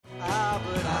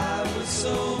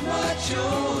so much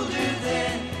older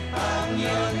then, I'm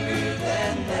younger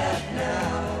than that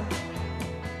now.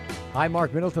 Hi,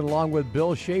 Mark Middleton along with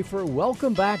Bill Schaefer.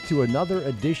 Welcome back to another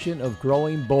edition of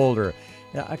Growing Bolder.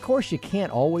 Now, of course, you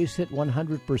can't always hit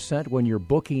 100% when you're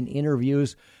booking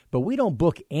interviews, but we don't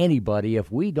book anybody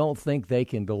if we don't think they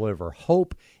can deliver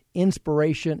hope,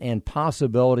 inspiration, and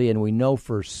possibility. And we know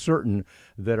for certain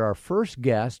that our first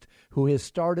guest, who has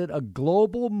started a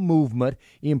global movement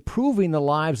improving the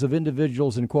lives of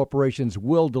individuals and corporations,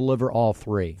 will deliver all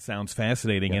three. Sounds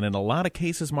fascinating. Yeah. And in a lot of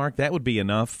cases, Mark, that would be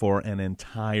enough for an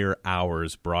entire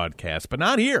hour's broadcast. But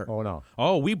not here. Oh, no.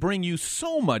 Oh, we bring you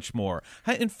so much more.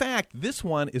 In fact, this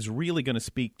one is really going to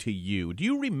speak to you. Do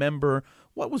you remember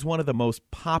what was one of the most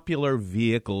popular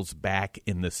vehicles back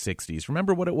in the 60s?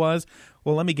 Remember what it was?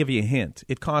 Well, let me give you a hint.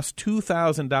 It cost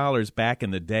 $2,000 back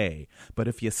in the day, but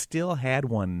if you still had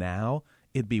one now,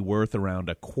 it'd be worth around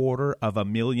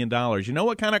 $250,000. You know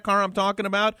what kind of car I'm talking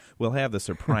about? We'll have the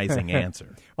surprising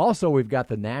answer. Also, we've got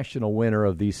the national winner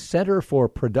of the Center for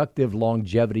Productive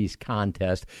Longevities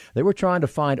contest. They were trying to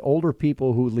find older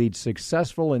people who lead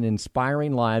successful and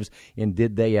inspiring lives, and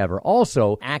did they ever?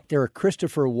 Also, actor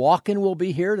Christopher Walken will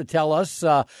be here to tell us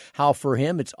how for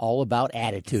him it's all about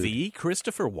attitude. The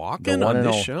Christopher Walken on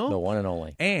this show? The one and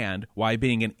only. And why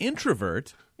being an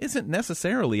introvert isn't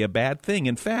necessarily a bad thing.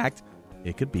 In fact,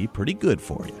 it could be pretty good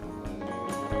for you.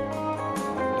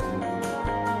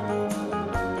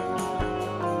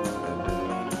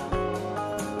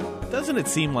 Doesn't it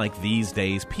seem like these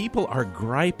days people are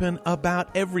griping about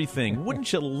everything?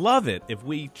 Wouldn't you love it if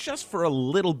we, just for a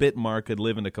little bit, Mark, could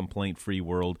live in a complaint-free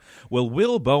world? Well,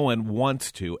 Will Bowen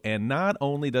wants to, and not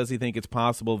only does he think it's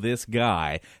possible, this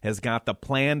guy has got the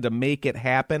plan to make it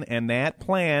happen, and that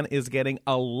plan is getting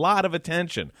a lot of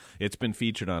attention. It's been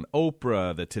featured on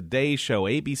Oprah, The Today Show,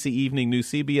 ABC Evening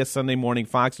News, CBS Sunday Morning,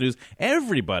 Fox News.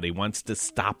 Everybody wants to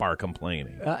stop our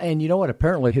complaining. And you know what?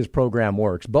 Apparently his program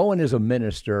works. Bowen is a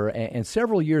minister, and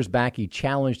several years back, he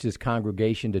challenged his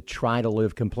congregation to try to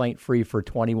live complaint-free for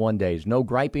 21 days. No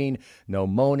griping, no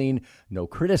moaning, no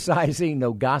criticizing,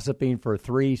 no gossiping for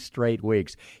 3 straight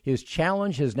weeks. His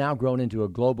challenge has now grown into a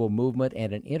global movement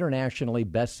and an internationally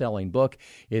best-selling book.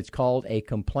 It's called A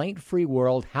Complaint-Free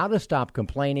World, How to Stop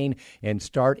Complaining and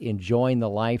Start Enjoying the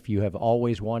Life You Have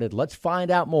Always Wanted. Let's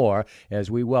find out more as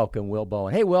we welcome Will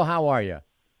Bowen. Hey, Will, how are you?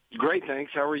 Great,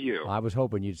 thanks. How are you? I was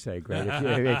hoping you'd say great.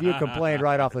 If you complained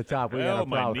right off the top, we got a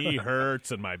problem. My knee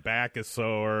hurts and my back is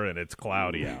sore and it's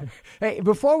cloudy out. Hey,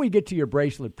 before we get to your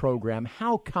bracelet program,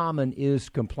 how common is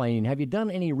complaining? Have you done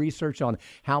any research on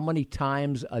how many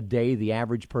times a day the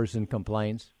average person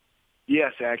complains?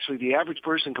 Yes, actually, the average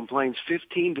person complains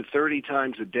 15 to 30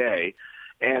 times a day.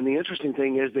 And the interesting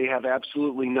thing is they have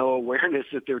absolutely no awareness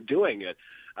that they're doing it.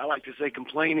 I like to say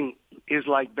complaining is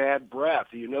like bad breath.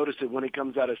 You notice it when it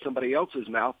comes out of somebody else's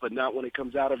mouth, but not when it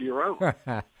comes out of your own.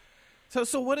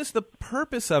 So what is the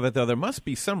purpose of it, though? There must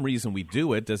be some reason we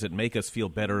do it. Does it make us feel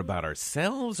better about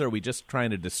ourselves? Or are we just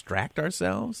trying to distract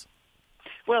ourselves?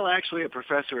 Well, actually, a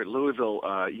professor at Louisville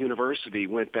University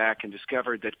went back and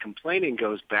discovered that complaining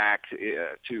goes back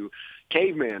to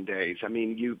caveman days. I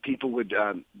mean, people would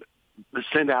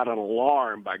send out an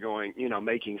alarm by going,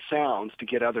 making sounds to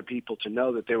get other people to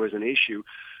know that there was an issue,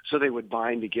 so they would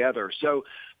bind together. So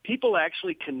people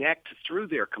actually connect through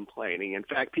their complaining. In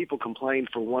fact, people complain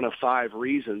for one of 5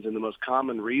 reasons, and the most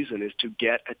common reason is to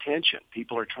get attention.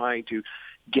 People are trying to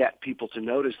get people to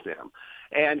notice them.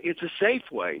 And it's a safe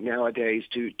way nowadays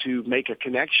to make a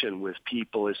connection with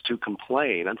people is to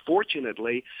complain.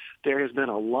 Unfortunately, there has been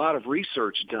a lot of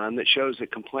research done that shows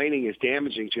that complaining is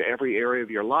damaging to every area of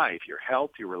your life, your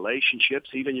health, your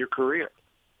relationships, even your career.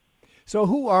 So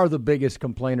who are the biggest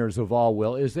complainers of all,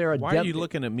 Will? Is there a Why are you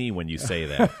looking at me when you say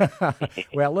that?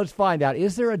 Well, let's find out.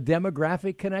 Is there a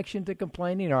demographic connection to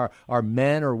complaining? Are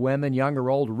men or women, young or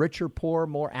old, rich or poor,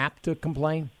 more apt to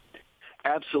complain?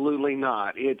 Absolutely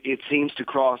not. It seems to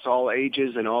cross all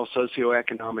ages and all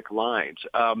socioeconomic lines.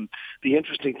 The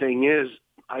interesting thing is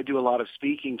I do a lot of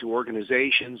speaking to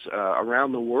organizations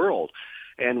around the world.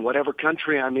 And whatever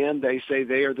country I'm in, they say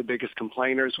they are the biggest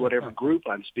complainers. Whatever group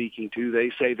I'm speaking to,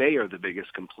 they say they are the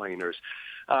biggest complainers.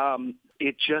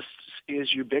 It just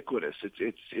is ubiquitous.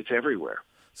 It's everywhere.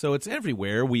 So it's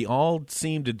everywhere. We all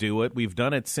seem to do it. We've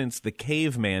done it since the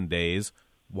caveman days.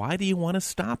 Why do you want to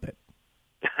stop it?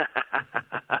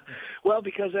 Well,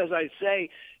 because as I say,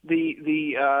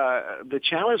 the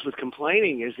challenge with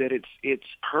complaining is that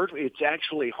it's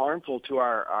actually harmful to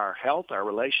our health, our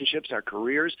relationships, our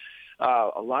careers.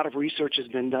 A lot of research has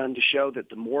been done to show that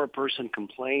the more a person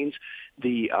complains,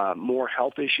 the more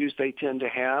health issues they tend to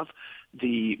have.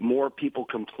 the more people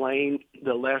complain,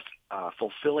 the less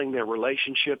fulfilling their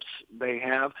relationships they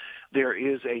have. There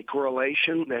is a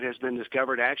correlation that has been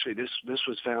discovered. Actually, this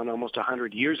was found almost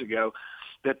 100 years ago,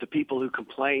 that the people who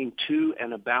complain to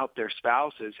and about their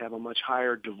spouses have a much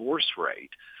higher divorce rate.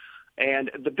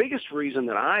 And the biggest reason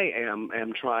that I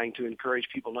am trying to encourage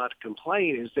people not to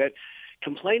complain is that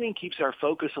complaining keeps our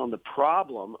focus on the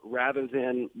problem rather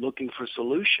than looking for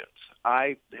solutions.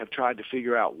 I have tried to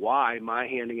figure out why my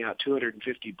handing out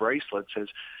 250 bracelets has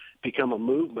become a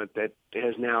movement that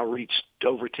has now reached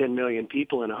over 10 million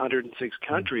people in 106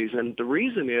 countries. And the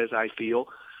reason is, I feel,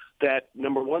 that,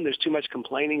 number one, there's too much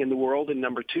complaining in the world, and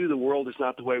number two, the world is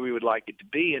not the way we would like it to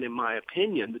be. And in my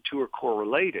opinion, the two are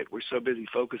correlated. We're so busy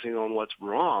focusing on what's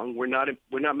wrong, we're not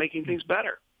making things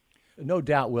better. No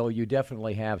doubt, Will, you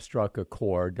definitely have struck a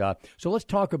chord. So let's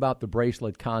talk about the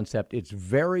bracelet concept. It's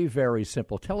very, very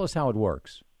simple. Tell us how it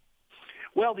works.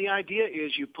 Well, the idea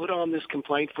is you put on this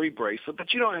complaint-free bracelet,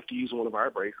 but you don't have to use one of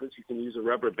our bracelets. You can use a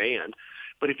rubber band.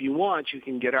 But if you want, you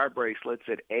can get our bracelets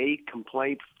at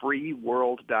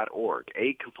acomplaintfreeworld.org,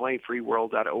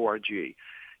 acomplaintfreeworld.org.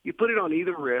 You put it on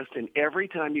either wrist, and every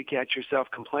time you catch yourself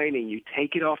complaining, you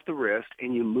take it off the wrist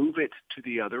and you move it to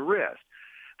the other wrist.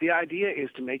 The idea is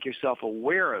to make yourself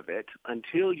aware of it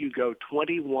until you go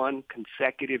 21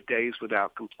 consecutive days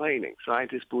without complaining.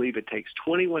 Scientists believe it takes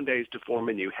 21 days to form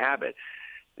a new habit.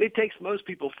 It takes most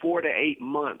people 4 to 8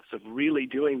 months of really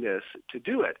doing this to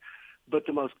do it. But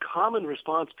the most common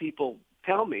response people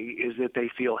tell me is that they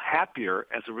feel happier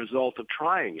as a result of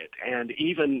trying it. And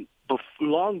even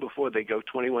long before they go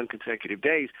 21 consecutive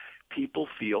days, people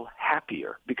feel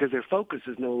happier because their focus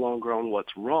is no longer on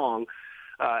what's wrong,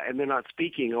 and they're not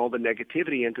speaking all the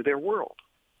negativity into their world.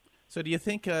 So do you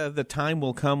think the time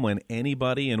will come when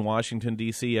anybody in Washington,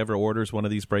 D.C. ever orders one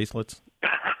of these bracelets?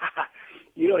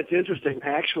 You know, it's interesting.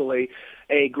 Actually,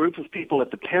 a group of people at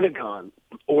the Pentagon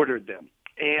ordered them.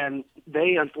 And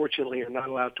they, unfortunately, are not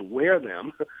allowed to wear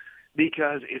them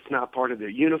because it's not part of their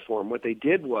uniform. What they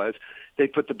did was they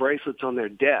put the bracelets on their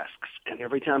desks, and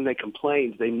every time they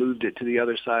complained, they moved it to the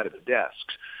other side of the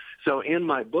desks. So in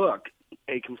my book,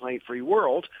 A Complaint-Free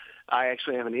World, I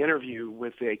actually have an interview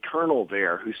with a colonel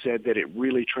there who said that it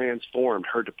really transformed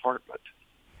her department.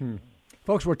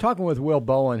 Folks, we're talking with Will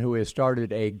Bowen, who has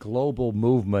started a global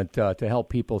movement to help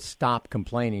people stop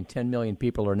complaining. 10 million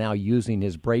people are now using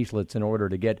his bracelets in order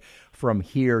to get from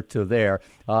here to there.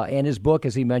 And his book,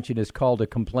 as he mentioned, is called A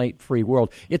Complaint-Free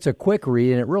World. It's a quick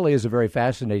read, and it really is a very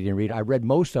fascinating read. I read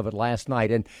most of it last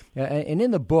night. And in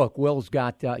the book, Will's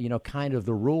got, kind of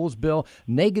the rules, Bill.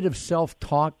 Negative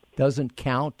self-talk doesn't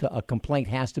count. A complaint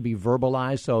has to be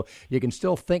verbalized, so you can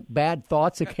still think bad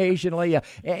thoughts occasionally.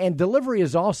 And delivery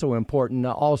is also important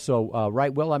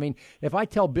right, Will? I mean, if I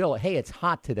tell Bill, hey, it's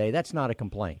hot today, that's not a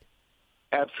complaint.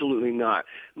 Absolutely not.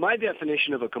 My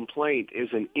definition of a complaint is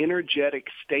an energetic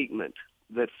statement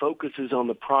that focuses on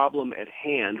the problem at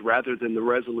hand rather than the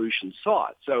resolution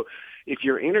sought. So if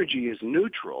your energy is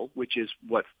neutral, which is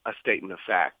what a statement of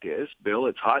fact is, Bill,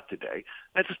 it's hot today,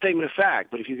 that's a statement of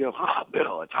fact. But if you go,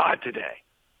 Bill, it's hot today,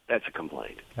 that's a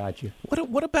complaint. Gotcha.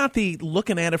 What about the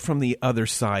looking at it from the other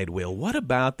side, Will? What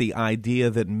about the idea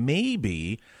that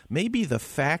maybe the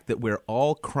fact that we're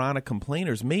all chronic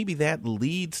complainers, maybe that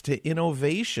leads to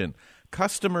innovation,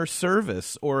 customer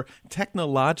service, or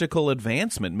technological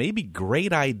advancement? Maybe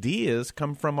great ideas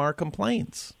come from our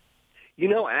complaints. You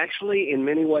know, actually, in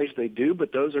many ways they do,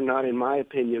 but those are not, in my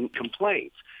opinion,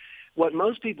 complaints. What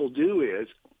most people do is,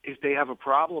 if they have a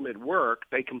problem at work,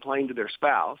 they complain to their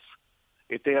spouse.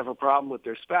 If they have a problem with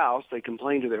their spouse, they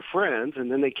complain to their friends,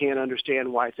 and then they can't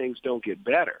understand why things don't get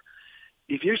better.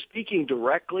 If you're speaking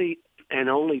directly and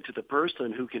only to the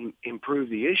person who can improve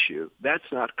the issue,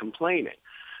 that's not complaining.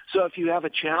 So if you have a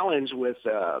challenge with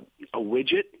a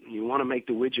widget, you want to make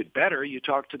the widget better, you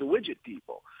talk to the widget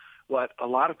people. What a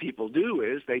lot of people do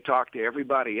is they talk to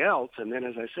everybody else, and then,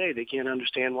 as I say, they can't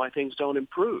understand why things don't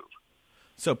improve.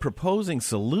 So proposing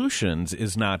solutions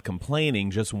is not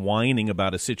complaining. Just whining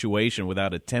about a situation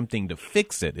without attempting to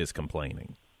fix it is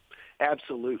complaining.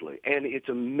 Absolutely. And it's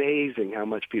amazing how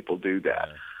much people do that.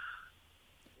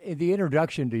 In the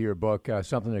introduction to your book,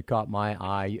 something that caught my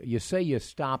eye, you say you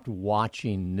stopped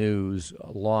watching news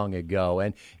long ago.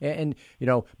 And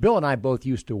Bill and I both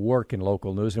used to work in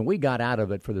local news, and we got out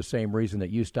of it for the same reason that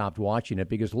you stopped watching it,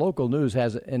 because local news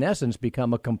has, in essence,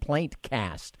 become a complaint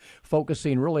cast,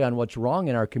 focusing really on what's wrong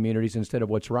in our communities instead of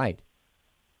what's right.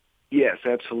 Yes,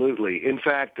 absolutely. In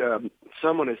fact,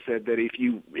 someone has said that if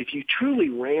you truly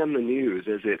ran the news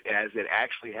as it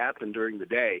actually happened during the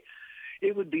day,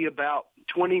 it would be about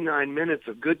 29 minutes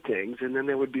of good things, and then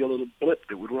there would be a little blip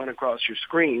that would run across your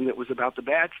screen that was about the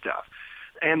bad stuff.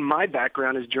 And my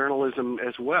background is journalism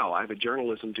as well. I have a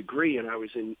journalism degree, and I was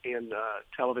in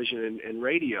television and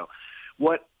radio.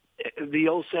 What the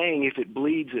old saying, if it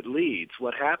bleeds, it leads.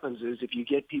 What happens is if you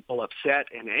get people upset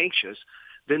and anxious,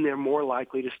 then they're more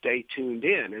likely to stay tuned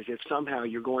in, as if somehow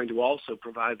you're going to also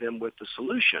provide them with the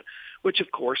solution, which,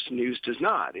 of course, news does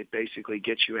not. It basically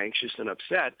gets you anxious and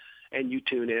upset, and you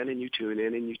tune in and you tune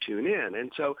in and you tune in.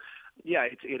 And so, yeah,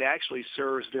 it actually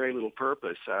serves very little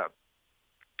purpose.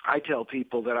 I tell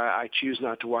people that I choose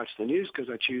not to watch the news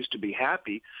because I choose to be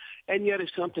happy, and yet if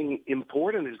something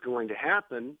important is going to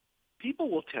happen, people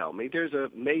will tell me there's a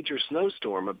major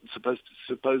snowstorm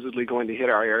supposedly going to hit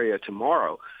our area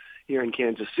tomorrow here in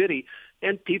Kansas City,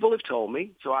 and people have told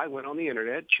me, so I went on the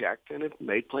internet, checked, and have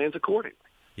made plans accordingly.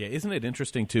 Yeah, isn't it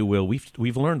interesting, too, Will?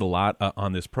 We've learned a lot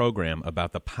on this program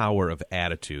about the power of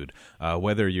attitude.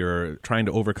 Whether you're trying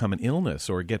to overcome an illness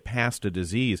or get past a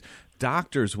disease,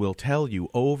 doctors will tell you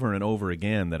over and over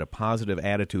again that a positive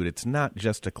attitude, it's not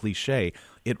just a cliche.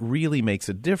 It really makes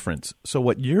a difference. So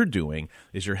what you're doing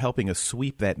is you're helping us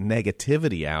sweep that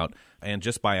negativity out, and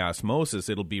just by osmosis,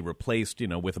 it'll be replaced,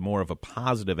 with more of a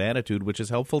positive attitude, which is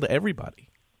helpful to everybody.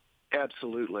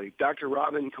 Absolutely. Dr.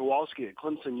 Robin Kowalski at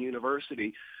Clemson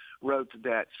University wrote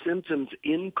that symptoms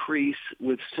increase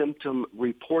with symptom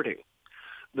reporting.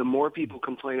 The more people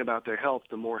complain about their health,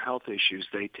 the more health issues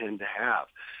they tend to have.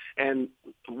 And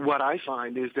what I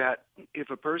find is that if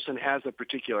a person has a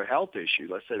particular health issue,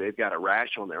 let's say they've got a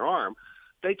rash on their arm,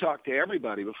 they talk to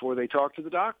everybody before they talk to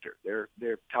the doctor.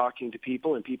 They're talking to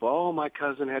people, and people, oh, my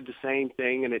cousin had the same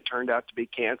thing, and it turned out to be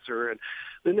cancer. And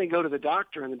then they go to the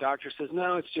doctor, and the doctor says,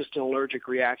 no, it's just an allergic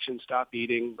reaction. Stop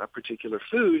eating a particular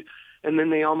food. And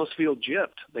then they almost feel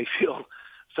gypped. They feel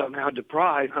somehow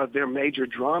deprived of their major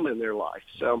drama in their life.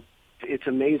 So it's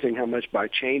amazing how much by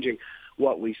changing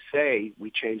what we say,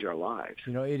 we change our lives.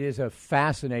 It is a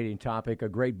fascinating topic, a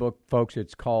great book, folks.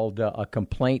 It's called A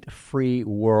Complaint-Free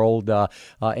World.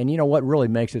 And what really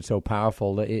makes it so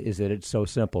powerful is that it's so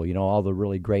simple. All the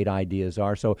really great ideas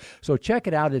are. So check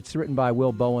it out. It's written by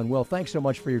Will Bowen. Will, thanks so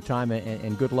much for your time,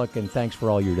 and good luck, and thanks for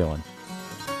all you're doing.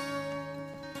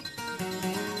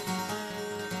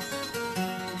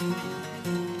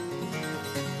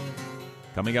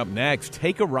 Coming up next,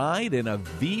 take a ride in a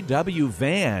VW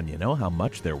van. You know how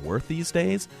much they're worth these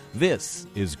days? This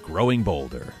is Growing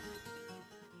Bolder.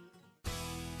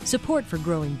 Support for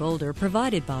Growing Bolder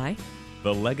provided by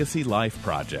The Legacy Life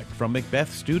Project from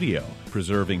Macbeth Studio,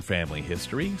 preserving family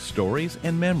history, stories,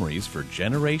 and memories for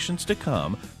generations to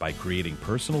come by creating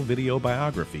personal video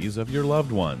biographies of your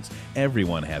loved ones.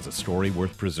 Everyone has a story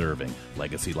worth preserving.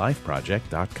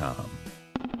 LegacyLifeProject.com.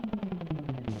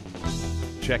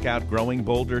 Check out Growing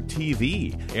Bolder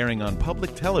TV, airing on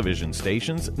public television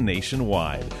stations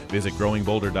nationwide. Visit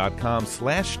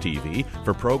growingbolder.com/TV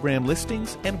for program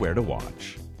listings and where to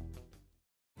watch.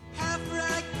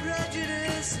 Half-right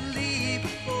prejudice, leave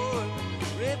before,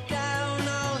 rip down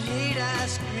all hate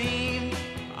ice cream.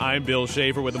 I'm Bill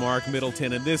Schaefer with Mark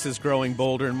Middleton, and this is Growing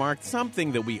Bolder. And Mark,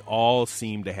 something that we all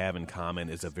seem to have in common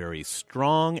is a very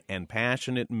strong and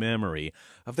passionate memory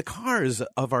of the cars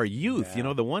of our youth,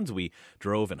 the ones we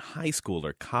drove in high school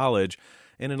or college.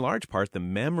 And in large part, the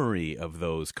memory of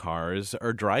those cars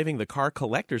are driving the car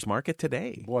collectors market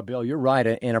today. Boy, Bill, you're right.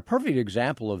 And a perfect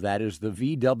example of that is the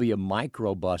VW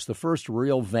microbus, the first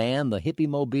real van, the hippie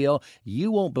mobile.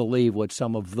 You won't believe what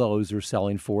some of those are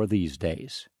selling for these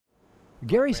days.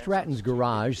 Gary Stratton's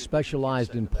garage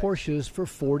specialized in Porsches for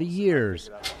 40 years,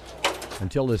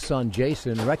 until his son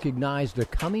Jason recognized a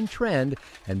coming trend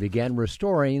and began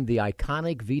restoring the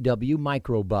iconic VW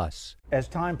microbus. As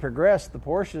time progressed, the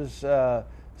Porsches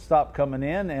stopped coming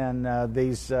in, and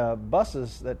these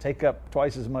buses that take up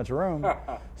twice as much room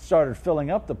started filling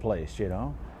up the place,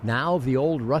 Now the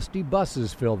old rusty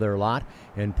buses fill their lot,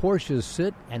 and Porsches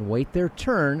sit and wait their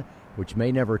turn, which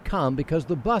may never come because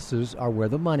the buses are where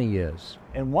the money is.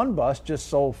 And one bus just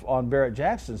sold on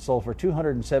Barrett-Jackson, sold for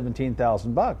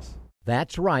 $217,000.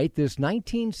 That's right. This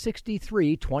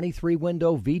 1963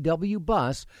 23-window VW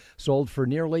bus sold for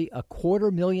nearly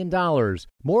 $250,000,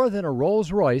 more than a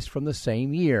Rolls-Royce from the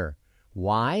same year.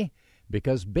 Why?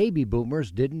 Because baby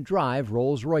boomers didn't drive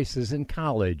Rolls-Royces in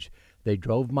college. They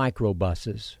drove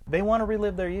microbuses. They want to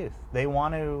relive their youth. They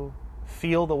want to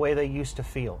feel the way they used to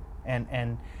feel.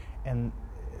 And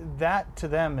that to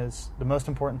them is the most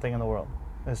important thing in the world,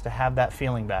 is to have that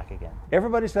feeling back again.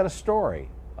 Everybody's got a story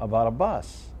about a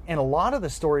bus. And a lot of the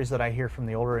stories that I hear from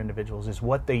the older individuals is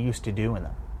what they used to do in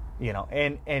them,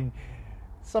 and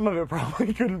Some of it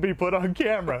probably couldn't be put on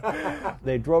camera.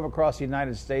 They drove across the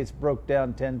United States, broke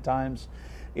down 10 times,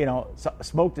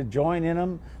 smoked a joint in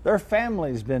them. Their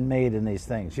family's been made in these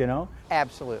things,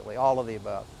 Absolutely, all of the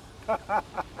above.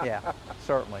 Yeah,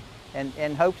 certainly.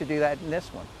 And hope to do that in this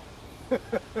one.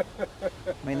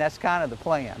 I mean, that's kind of the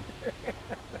plan.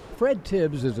 Fred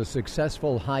Tibbs is a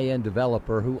successful high-end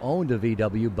developer who owned a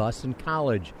VW bus in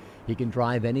college. He can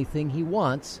drive anything he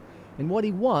wants, and what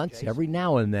he wants every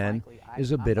now and then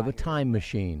is a bit of a time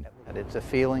machine. It's a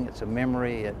feeling, it's a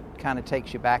memory, it kind of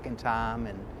takes you back in time,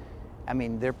 and I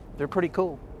mean, they're pretty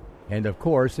cool. And of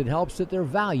course, it helps that their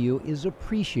value is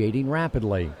appreciating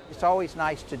rapidly. It's always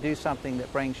nice to do something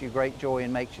that brings you great joy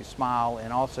and makes you smile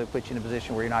and also puts you in a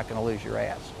position where you're not going to lose your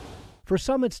ass. For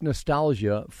some, it's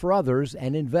nostalgia. For others,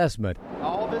 an investment.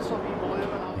 All this will be blue.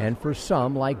 And for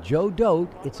some, like Joe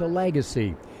Dote, it's a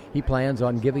legacy. He plans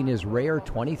on giving his rare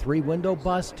 23-window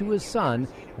bus to his son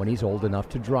when he's old enough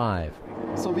to drive.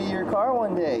 This will be your car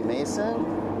one day, Mason.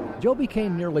 Joe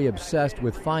became nearly obsessed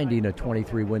with finding a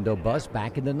 23-window bus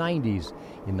back in the 90s.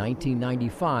 In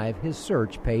 1995, his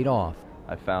search paid off.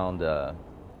 I found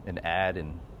an ad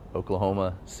in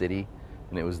Oklahoma City,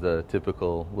 and it was the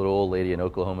typical little old lady in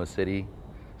Oklahoma City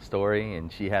story,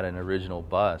 and she had an original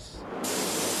bus.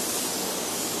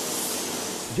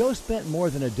 Joe spent more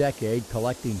than a decade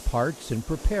collecting parts and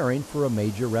preparing for a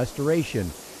major restoration.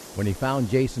 When he found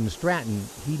Jason Stratton,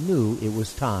 he knew it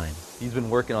was time. He's been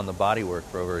working on the bodywork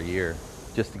for over a year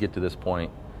just to get to this point.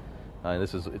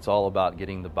 It's all about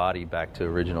getting the body back to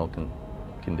original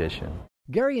condition.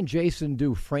 Gary and Jason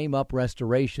do frame-up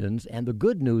restorations, and the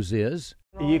good news is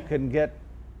you can get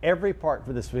every part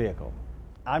for this vehicle.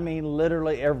 I mean,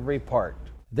 literally every part.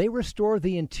 They restore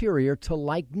the interior to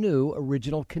like-new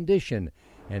original condition,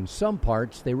 and some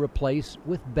parts they replace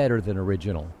with better than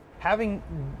original. Having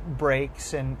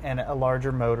brakes and a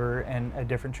larger motor and a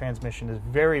different transmission is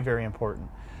very, very important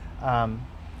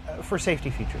for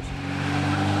safety features.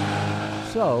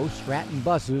 So, Stratton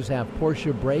buses have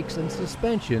Porsche brakes and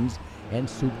suspensions and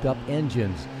souped-up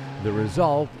engines. The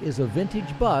result is a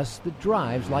vintage bus that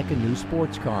drives like a new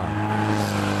sports car.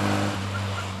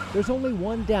 There's only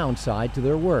one downside to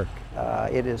their work.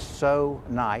 It is so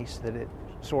nice that it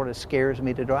sort of scares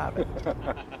me to drive it.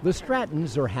 The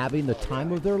Strattons are having the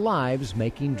time of their lives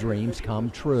making dreams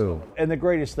come true. And the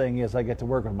greatest thing is I get to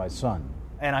work with my son.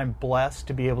 And I'm blessed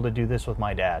to be able to do this with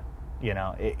my dad.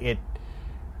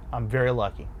 I'm very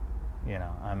lucky.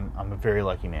 I'm a very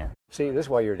lucky man. See, this is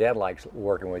why your dad likes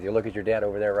working with you. Look at your dad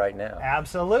over there right now.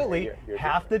 Absolutely.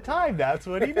 Half the time, that's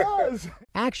what he does.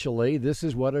 Actually, this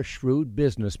is what a shrewd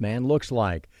businessman looks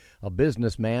like. A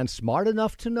businessman smart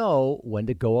enough to know when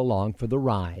to go along for the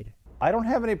ride. I don't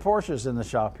have any Porsches in the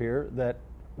shop here that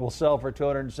will sell for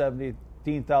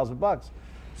 $217,000.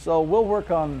 So we'll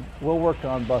work on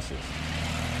buses.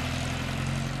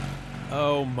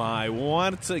 Oh, my.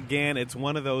 Once again, it's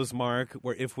one of those, Mark,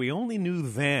 where if we only knew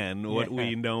then what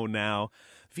we know now.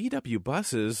 VW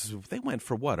buses, they went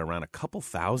for what, around a couple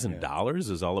 $1,000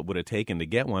 is all it would have taken to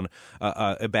get one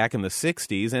back in the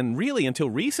 60s. And really, until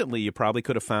recently, you probably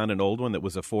could have found an old one that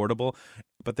was affordable.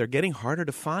 But they're getting harder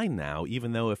to find now,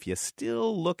 even though if you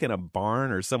still look in a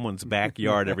barn or someone's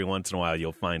backyard every once in a while,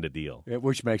 you'll find a deal.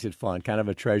 Which makes it fun, kind of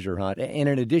a treasure hunt. And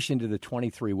in addition to the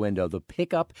 23 window, the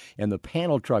pickup and the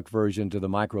panel truck version to the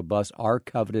microbus are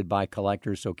coveted by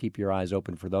collectors, so keep your eyes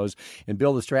open for those. And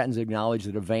Bill, the Strattons acknowledge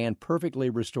that a van perfectly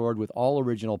restored with all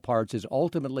original parts is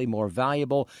ultimately more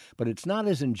valuable, but it's not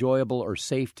as enjoyable or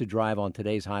safe to drive on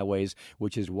today's highways,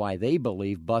 which is why they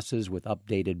believe buses with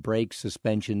updated brakes,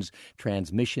 suspensions,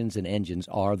 transmissions, and engines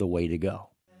are the way to go.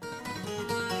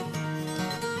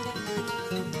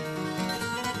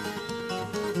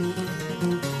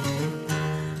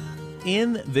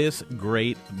 In this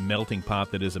great melting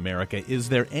pot that is America, is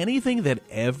there anything that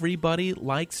everybody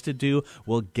likes to do?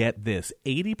 Well, get this.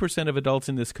 80% of adults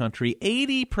in this country,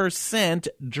 80%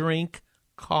 drink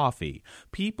coffee.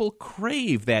 People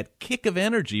crave that kick of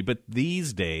energy, but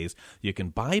these days you can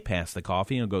bypass the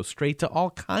coffee and go straight to all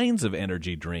kinds of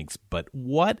energy drinks. But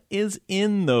what is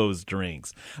in those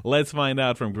drinks? Let's find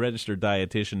out from registered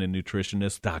dietitian and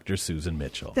nutritionist Dr. Susan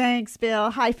Mitchell. Thanks,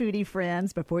 Bill. Hi, foodie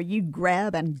friends. Before you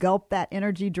grab and gulp that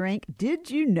energy drink,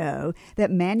 did you know that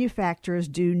manufacturers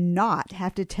do not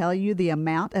have to tell you the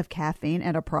amount of caffeine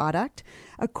in a product?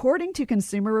 According to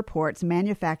Consumer Reports,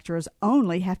 manufacturers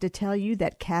only have to tell you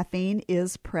that caffeine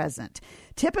is present.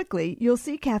 Typically, you'll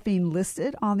see caffeine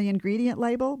listed on the ingredient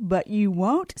label, but you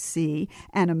won't see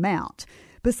an amount.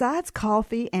 Besides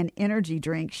coffee and energy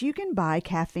drinks, you can buy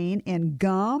caffeine in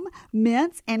gum,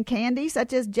 mints, and candy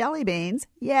such as jelly beans.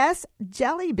 Yes,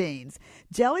 jelly beans.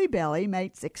 Jelly Belly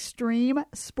makes extreme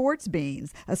sports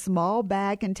beans. A small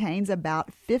bag contains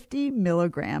about 50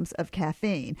 milligrams of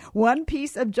caffeine. One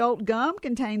piece of Jolt gum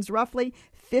contains roughly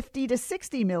 50 to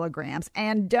 60 milligrams.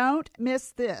 And don't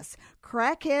miss this.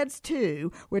 Crackheads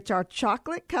 2, which are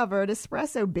chocolate-covered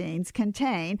espresso beans,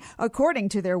 contain, according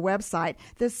to their website,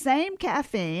 the same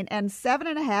caffeine and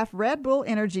 7.5 Red Bull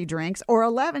energy drinks or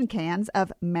 11 cans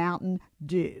of Mountain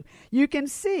Dew. You can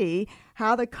see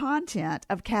how the content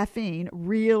of caffeine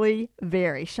really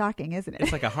varies. Shocking, isn't it?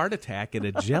 It's like a heart attack at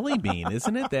a jelly bean,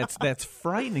 isn't it? That's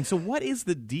frightening. So what is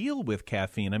the deal with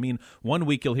caffeine? I mean, one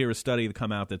week you'll hear a study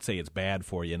come out that say it's bad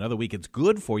for you. Another week it's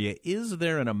good for you. Is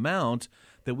there an amount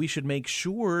that we should make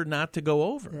sure not to go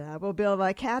over? Yeah, well, Bill, the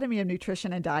Academy of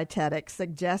Nutrition and Dietetics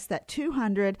suggests that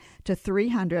 200 to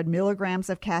 300 milligrams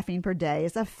of caffeine per day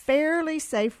is a fairly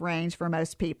safe range for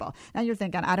most people. Now you're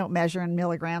thinking, I don't measure in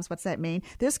milligrams. What's that mean?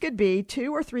 This could be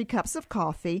 2 or 3 cups of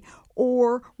coffee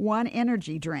or 1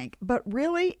 energy drink. But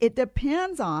really, it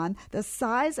depends on the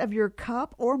size of your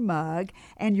cup or mug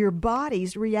and your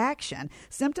body's reaction.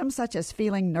 Symptoms such as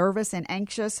feeling nervous and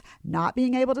anxious, not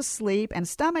being able to sleep, and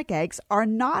stomach aches are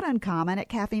not uncommon at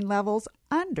caffeine levels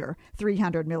under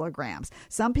 300 milligrams.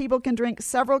 Some people can drink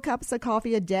several cups of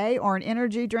coffee a day or an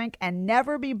energy drink and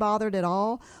never be bothered at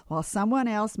all, while someone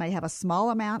else may have a small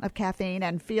amount of caffeine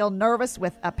and feel nervous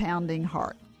with a pounding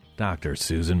heart. Dr.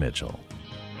 Susan Mitchell.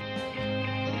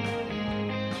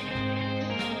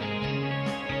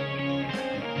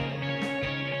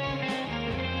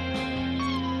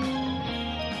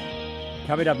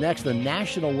 Coming up next, the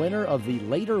national winner of the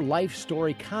Later Life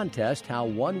Story Contest, how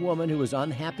one woman who was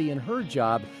unhappy in her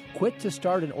job quit to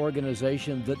start an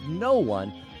organization that no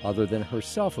one, other than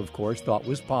herself, of course, thought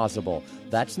was possible.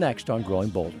 That's next on Growing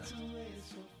Bolder.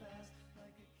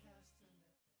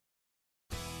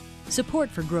 Support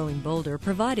for Growing Bolder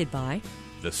provided by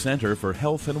The Center for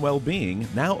Health and Well-Being,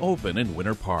 now open in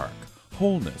Winter Park.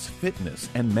 Wholeness, fitness,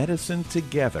 and medicine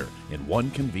together in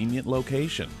one convenient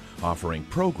location, offering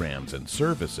programs and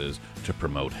services to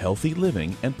promote healthy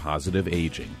living and positive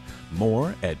aging.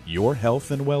 More at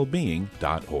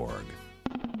yourhealthandwellbeing.org.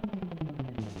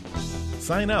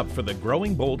 Sign up for the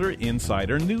Growing Bolder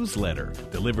Insider newsletter,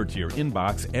 delivered to your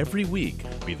inbox every week.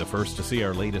 Be the first to see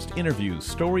our latest interviews,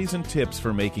 stories, and tips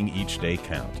for making each day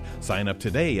count. Sign up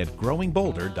today at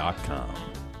growingbolder.com.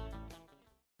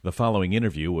 The following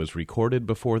interview was recorded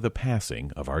before the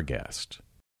passing of our guest.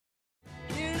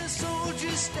 Hear the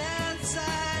soldiers stand,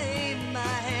 I aim my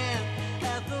hand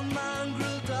at the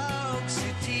mongrel dogs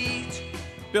who teach.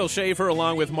 Bill Schaefer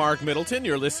along with Mark Middleton.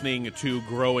 You're listening to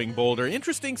Growing Bolder.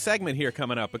 Interesting segment here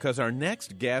coming up because our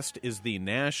next guest is the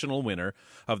national winner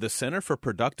of the Center for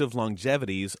Productive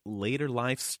Longevity's Later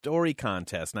Life Story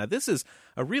Contest. Now, this is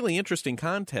a really interesting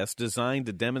contest designed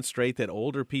to demonstrate that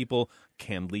older people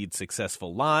can lead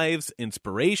successful lives,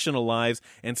 inspirational lives,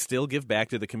 and still give back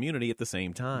to the community at the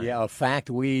same time. Yeah, a fact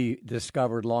we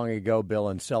discovered long ago, Bill,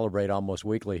 and celebrate almost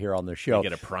weekly here on the show. You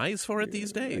get a prize for it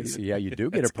these days. Yeah, you do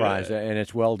get a prize, good. And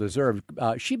it's well-deserved.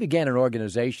 She began an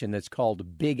organization that's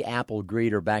called Big Apple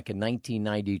Greeter back in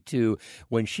 1992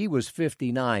 when she was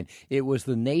 59. It was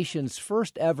the nation's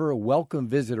first ever welcome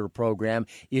visitor program.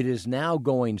 It is now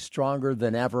going stronger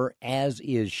than ever, as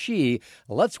is she.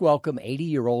 Let's welcome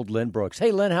 80-year-old Lynn Brooks.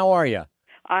 Hey, Lynn, how are you?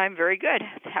 I'm very good.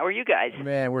 How are you guys?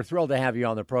 Man, we're thrilled to have you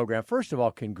on the program. First of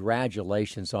all,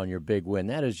 congratulations on your big win.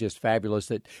 That is just fabulous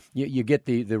that you get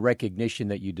the recognition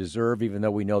that you deserve, even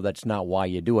though we know that's not why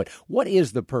you do it. What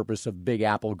is the purpose of Big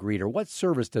Apple Greeter? What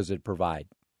service does it provide?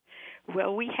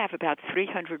 Well, we have about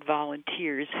 300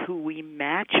 volunteers who we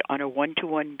match on a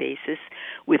one-to-one basis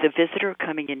with a visitor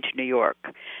coming into New York.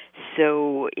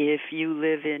 So if you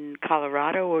live in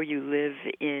Colorado or you live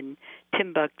in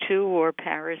Timbuktu or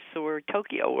Paris or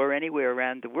Tokyo or anywhere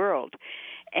around the world,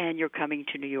 and you're coming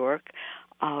to New York,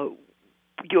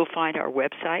 you'll find our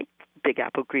website,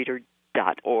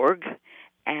 bigapplegreeter.org,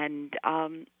 and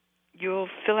you'll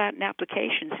fill out an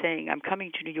application saying, I'm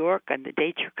coming to New York, and the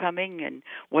date you're coming, and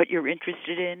what you're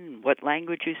interested in, what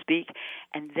language you speak,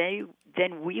 and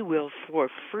then we will, for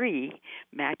free,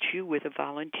 match you with a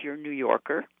volunteer New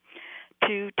Yorker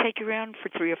to take you around for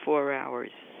 3 or 4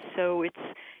 hours. So it's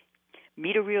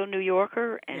meet a real New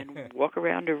Yorker and walk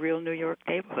around a real New York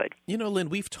neighborhood. You know, Lynn,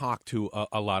 we've talked to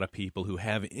a lot of people who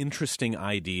have interesting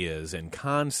ideas and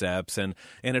concepts, and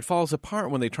it falls apart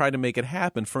when they try to make it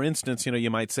happen. For instance, you know, you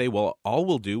might say, well, all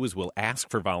we'll do is we'll ask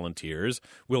for volunteers.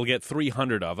 We'll get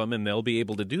 300 of them, and they'll be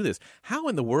able to do this. How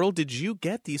in the world did you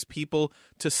get these people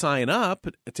to sign up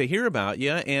to hear about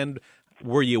you, and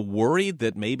were you worried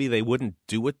that maybe they wouldn't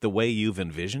do it the way you've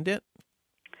envisioned it?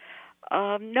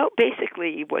 No,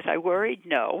 basically, was I worried?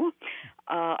 No.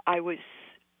 I was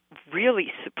really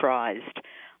surprised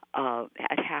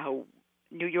at how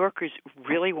New Yorkers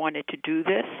really wanted to do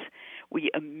this. We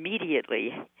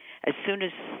immediately, as soon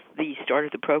as the start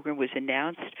of the program was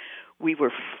announced, we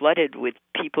were flooded with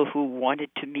people who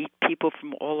wanted to meet people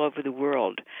from all over the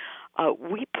world.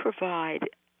 We provide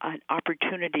an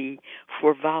opportunity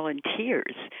for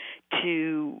volunteers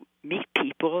to meet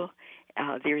people.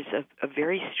 There's a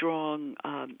very strong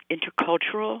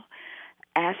intercultural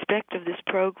aspect of this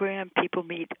program. People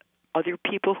meet other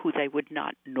people who they would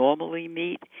not normally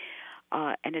meet,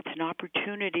 and it's an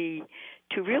opportunity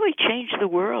to really change the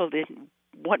world in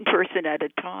one person at a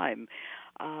time.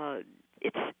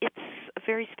 It's a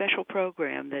very special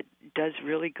program that does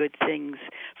really good things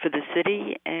for the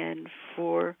city and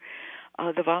for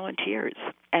the volunteers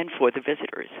and for the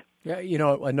visitors. Yeah, you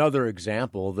know, another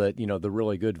example that, you know, the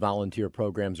really good volunteer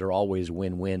programs are always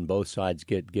win-win. Both sides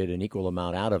get an equal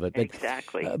amount out of it. But,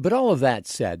 exactly. But all of that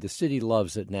said, the city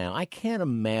loves it now. I can't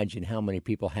imagine how many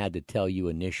people had to tell you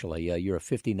initially. You're a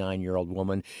 59-year-old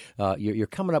woman. You're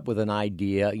coming up with an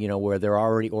idea, you know, where there are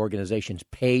already organizations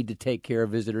paid to take care of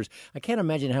visitors. I can't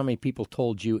imagine how many people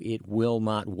told you it will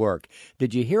not work.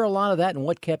 Did you hear a lot of that, and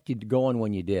what kept you going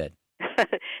when you did?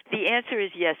 The answer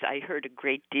is yes. I heard a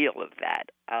great deal of that,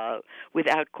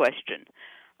 without question.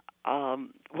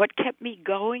 What kept me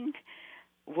going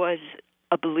was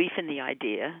a belief in the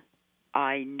idea.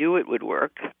 I knew it would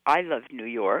work. I loved New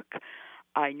York.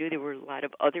 I knew there were a lot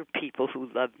of other people who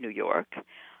loved New York.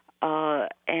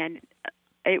 And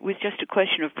it was just a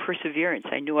question of perseverance.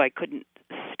 I knew I couldn't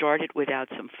start it without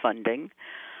some funding,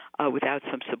 without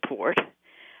some support.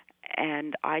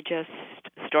 And I just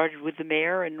started with the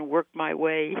mayor and worked my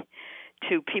way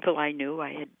to people I knew.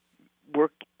 I had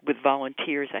worked with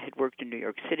volunteers. I had worked in New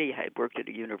York City. I had worked at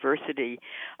a university.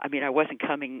 I mean, I wasn't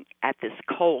coming at this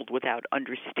cold without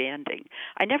understanding.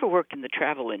 I never worked in the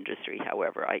travel industry,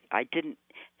 however. I didn't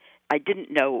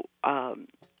know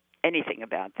anything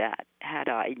about that. Had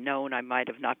I known, I might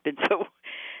have not been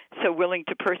so willing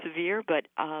to persevere, but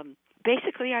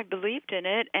basically, I believed in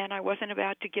it, and I wasn't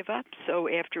about to give up. So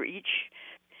after each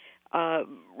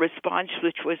response,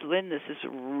 which was, Lynn, this is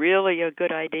really a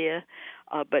good idea,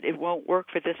 but it won't work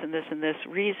for this and this and this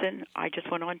reason, I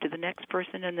just went on to the next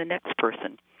person and the next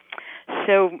person.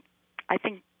 So I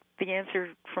think the answer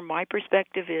from my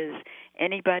perspective is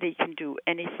anybody can do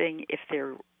anything if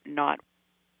they're not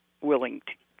willing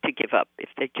to give up, if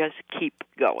they just keep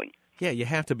going. Yeah, you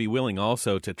have to be willing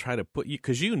also to try to put you,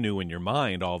 because you knew in your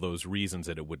mind all those reasons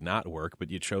that it would not work, but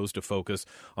you chose to focus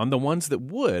on the ones that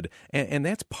would. And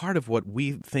that's part of what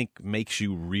we think makes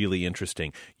you really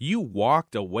interesting. You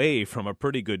walked away from a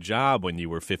pretty good job when you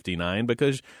were 59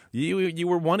 because you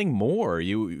were wanting more.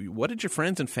 What did your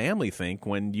friends and family think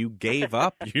when you gave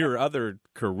up your other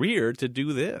career to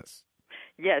do this?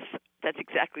 Yes, that's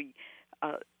exactly.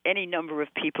 Any number of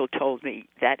people told me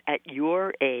that at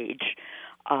your age,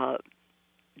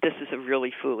 this is a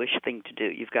really foolish thing to do.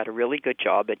 You've got a really good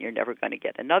job and you're never going to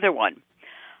get another one.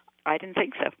 I didn't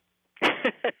think so.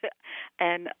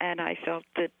 and I felt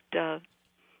that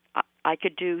I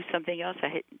could do something else.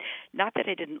 Not that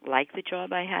I didn't like the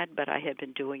job I had, but I had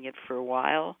been doing it for a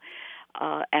while.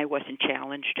 I wasn't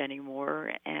challenged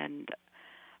anymore, and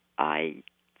I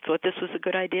thought this was a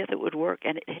good idea that would work.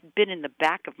 And it had been in the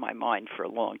back of my mind for a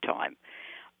long time.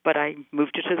 But I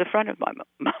moved it to the front of my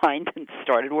mind and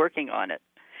started working on it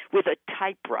with a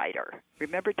typewriter.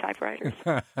 Remember typewriters?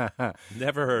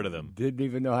 Never heard of them. Didn't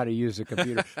even know how to use a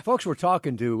computer. Folks, we're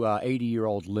talking to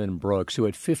 80-year-old Lynn Brooks, who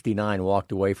at 59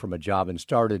 walked away from a job and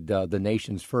started the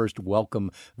nation's first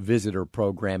welcome visitor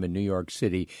program in New York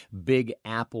City, Big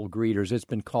Apple Greeters. It's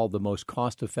been called the most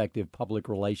cost-effective public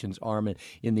relations arm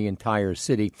in the entire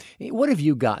city. What have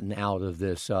you gotten out of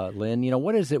this, Lynn? You know,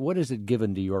 what is it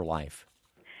given to your life?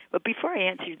 But before I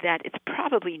answer that, it's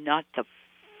probably not the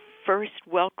first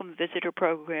welcome visitor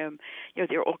program. You know,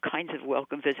 there are all kinds of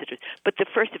welcome visitors, but the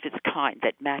first of its kind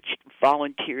that matched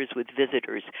volunteers with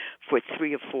visitors for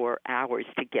 3 or 4 hours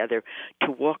together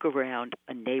to walk around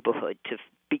a neighborhood, to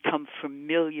become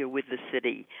familiar with the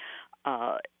city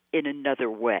in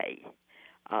another way.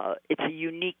 It's a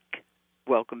unique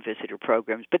welcome visitor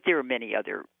program, but there are many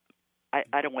other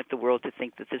I don't want the world to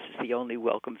think that this is the only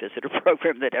welcome visitor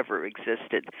program that ever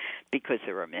existed, because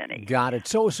there are many. Got it.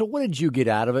 So what did you get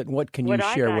out of it, and what can you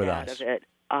share with us? What I got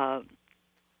out of it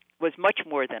was much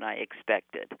more than I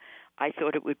expected. I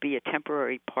thought it would be a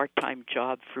temporary part-time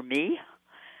job for me.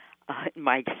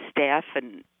 My staff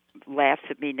and laughs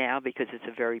at me now because it's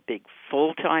a very big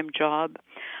full-time job.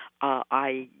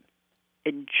 I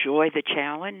enjoy the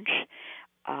challenge.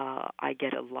 I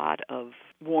get a lot of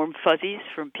warm fuzzies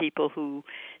from people who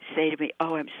say to me,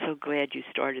 "Oh, I'm so glad you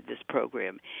started this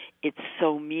program. It's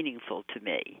so meaningful to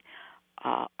me."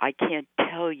 I can't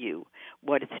tell you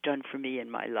what it's done for me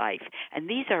in my life. And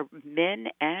these are men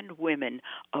and women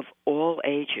of all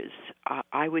ages.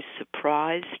 I was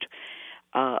surprised.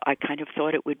 I kind of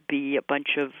thought it would be a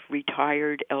bunch of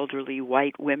retired, elderly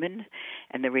white women,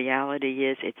 and the reality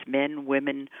is it's men,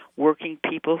 women, working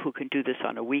people who can do this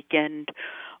on a weekend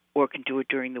or can do it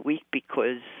during the week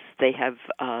because they have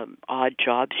odd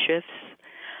job shifts.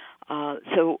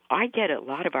 So I get a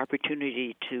lot of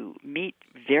opportunity to meet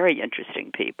very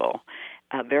interesting people,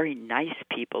 very nice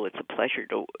people. It's a pleasure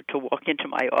to walk into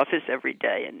my office every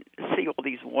day and see all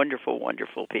these wonderful,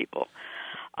 wonderful people.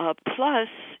 Plus,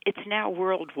 it's now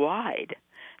worldwide.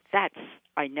 I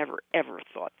never ever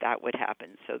thought that would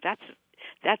happen. So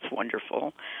that's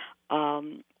wonderful.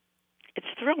 It's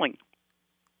thrilling.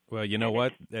 Well, you know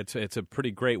what? It's a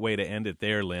pretty great way to end it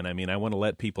there, Lynn. I mean, I want to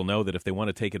let people know that if they want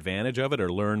to take advantage of it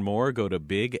or learn more, go to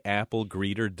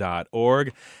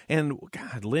bigapplegreeter.org. And,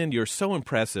 God, Lynn, you're so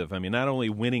impressive. I mean, not only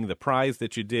winning the prize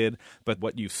that you did, but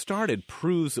what you've started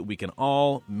proves that we can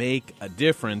all make a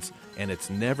difference, and it's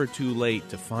never too late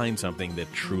to find something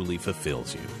that truly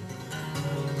fulfills you.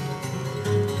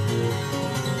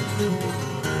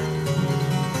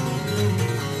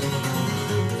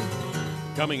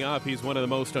 Coming up, he's one of the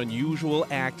most unusual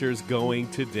actors going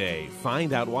today.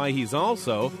 Find out why he's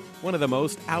also one of the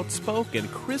most outspoken.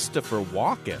 Christopher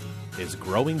Walken is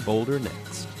Growing Bolder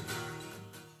next.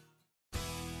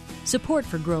 Support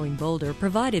for Growing Bolder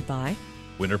provided by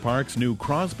Winter Park's new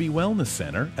Crosby Wellness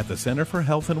Center at the Center for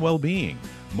Health and Well-Being.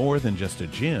 More than just a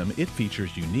gym, it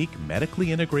features unique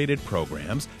medically integrated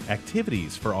programs,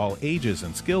 activities for all ages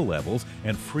and skill levels,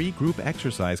 and free group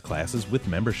exercise classes with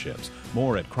memberships.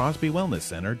 More at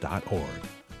crosbywellnesscenter.org.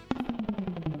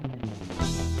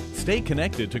 Stay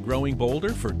connected to Growing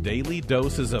Bolder for daily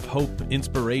doses of hope,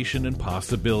 inspiration, and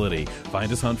possibility.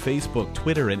 Find us on Facebook,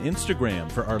 Twitter, and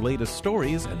Instagram for our latest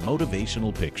stories and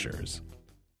motivational pictures.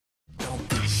 Don't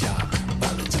be shocked by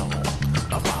the tone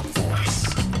of my voice.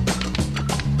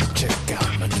 Check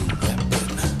out my new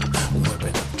weapon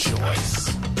of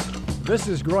choice. This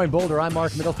is Growing Bolder. I'm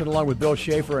Mark Middleton along with Bill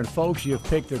Schaefer. And folks, you've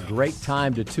picked a great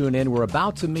time to tune in. We're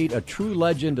about to meet a true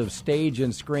legend of stage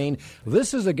and screen.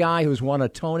 This is a guy who's won a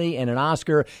Tony and an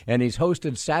Oscar, and he's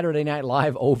hosted Saturday Night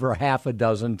Live over half a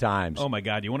dozen times. Oh, my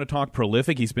God. You want to talk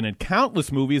prolific? He's been in countless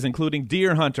movies, including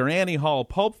Deer Hunter, Annie Hall,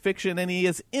 Pulp Fiction, and he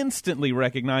is instantly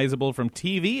recognizable from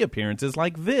TV appearances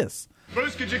like this.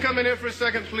 Bruce, could you come in here for a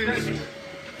second, please?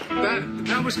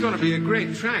 That was going to be a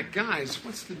great track. Guys,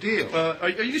 what's the deal? Are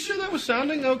you sure that was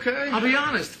sounding okay? I'll be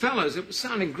honest, fellas, it was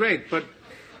sounding great, but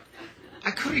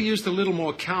I could have used a little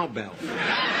more cowbell.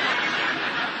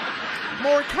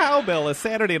 More Cowbell, a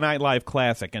Saturday Night Live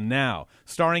classic, and now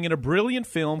starring in a brilliant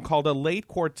film called A Late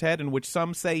Quartet, in which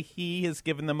some say he has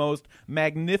given the most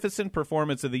magnificent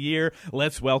performance of the year.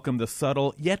 Let's welcome the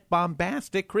subtle yet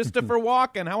bombastic Christopher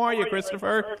Walken. How are you,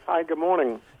 Christopher? Hi, good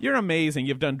morning. You're amazing.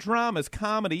 You've done dramas,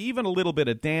 comedy, even a little bit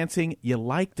of dancing. You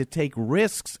like to take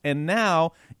risks, and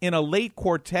now in A Late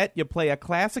Quartet, you play a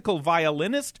classical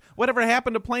violinist. Whatever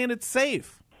happened to playing it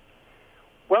safe?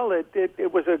 Well,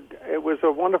 it was a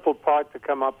wonderful part to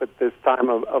come up at this time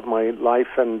of my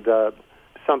life, and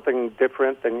something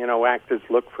different. And actors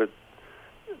look to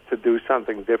do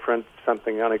something different,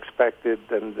 something unexpected,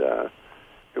 and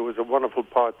it was a wonderful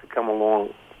part to come along.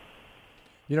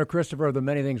 Christopher, the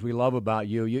many things we love about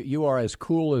you, you are as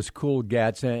cool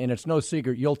gets, and it's no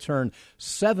secret you'll turn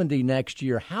 70 next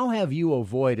year. How have you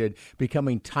avoided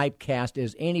becoming typecast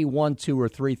as any one, two, or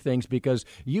three things, because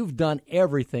you've done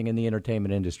everything in the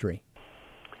entertainment industry?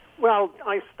 Well,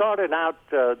 I started out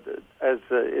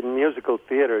in musical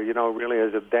theater, really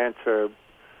as a dancer,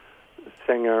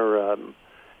 singer,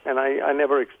 and I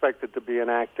never expected to be an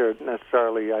actor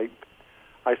necessarily.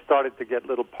 I started to get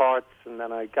little parts, and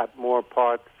then I got more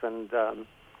parts, and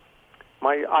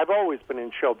I've always been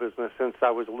in show business since I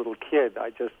was a little kid.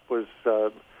 I just was,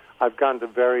 I've gone to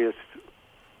various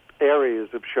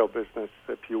areas of show business,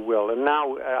 if you will. And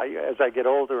now, as I get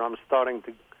older, I'm starting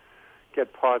to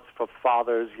get parts for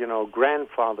fathers,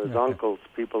 grandfathers, uncles,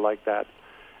 people like that.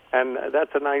 And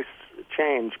that's a nice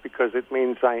change because it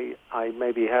means I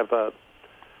maybe have a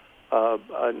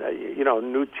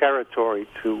new territory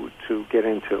to get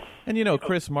into. And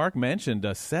Chris, Mark mentioned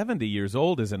 70 years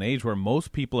old is an age where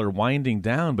most people are winding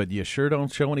down, but you sure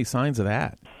don't show any signs of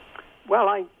that. Well,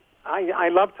 I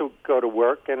love to go to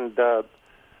work, and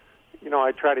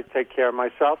I try to take care of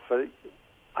myself.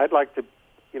 I'd like to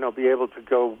be able to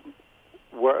go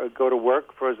to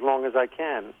work for as long as I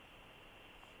can.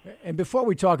 And before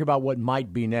we talk about what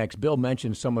might be next, Bill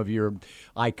mentioned some of your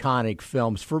iconic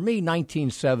films. For me,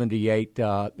 1978,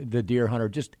 The Deer Hunter,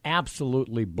 just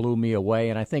absolutely blew me away,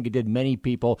 and I think it did many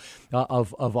people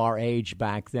of our age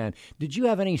back then. Did you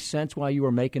have any sense while you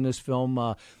were making this film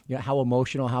how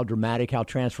emotional, how dramatic, how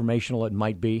transformational it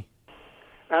might be?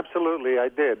 Absolutely, I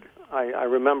did. I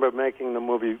remember making the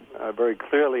movie very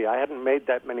clearly. I hadn't made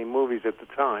that many movies at the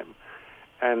time,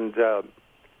 and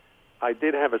I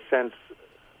did have a sense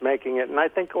making it, and I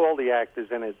think all the actors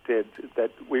in it did,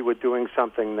 that we were doing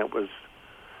something that was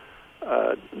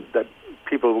that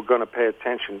people were going to pay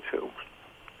attention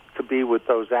to be with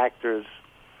those actors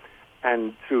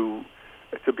and to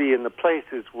be in the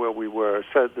places where we were.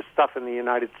 So the stuff in the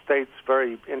United States,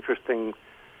 very interesting.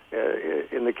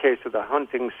 In the case of the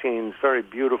hunting scenes, very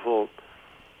beautiful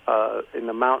in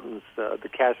the mountains, the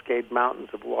Cascade Mountains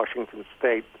of Washington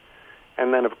State.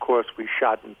 And then, of course, we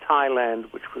shot in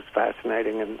Thailand, which was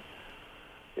fascinating. And,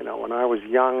 when I was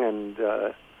young, and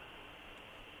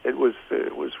it was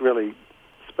really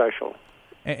special.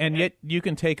 And yet you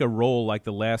can take a role like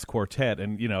The Last Quartet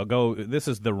and, go, this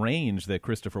is the range that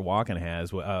Christopher Walken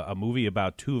has, a movie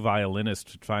about two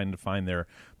violinists trying to find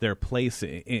their place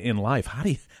in life. How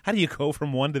do you go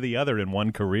from one to the other in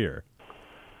one career?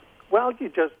 Well, you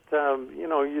just,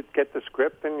 you get the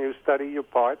script and you study your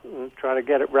part and try to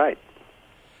get it right.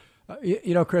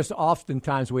 Chris,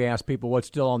 oftentimes we ask people what's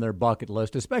still on their bucket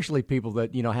list, especially people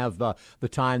that, have the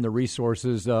time, the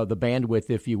resources, the bandwidth,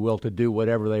 if you will, to do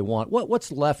whatever they want.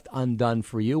 What's left undone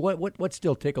for you? What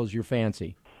still tickles your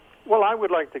fancy? Well, I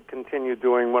would like to continue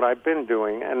doing what I've been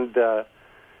doing, and, to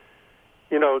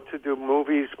do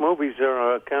movies. Movies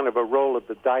are a kind of a roll of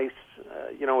the dice.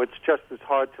 It's just as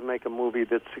hard to make a movie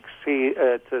that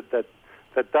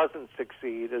that doesn't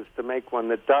succeed as to make one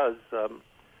that does.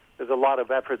 There's a lot of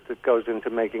effort that goes into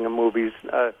making a movie,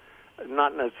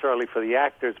 not necessarily for the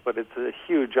actors, but it's a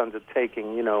huge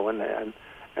undertaking, and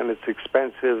it's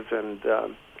expensive, and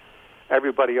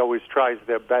everybody always tries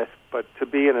their best. But to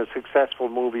be in a successful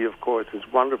movie, of course, is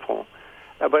wonderful.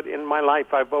 But in my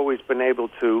life, I've always been able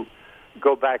to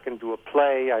go back and do a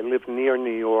play. I live near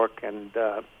New York, and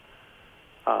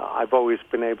I've always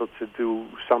been able to do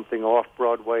something off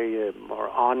Broadway or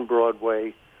on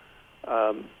Broadway.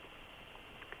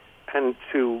 And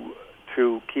to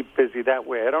keep busy that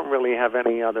way. I don't really have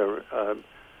any other.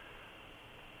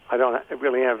 I don't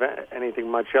really have anything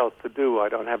much else to do. I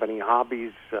don't have any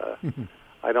hobbies.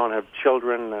 I don't have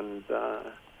children, and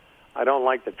I don't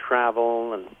like to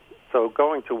travel, and so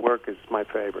going to work is my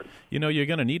favorite. You're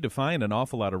going to need to find an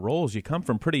awful lot of roles. You come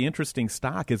from pretty interesting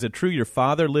stock. Is it true your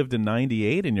father lived in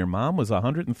 98 and your mom was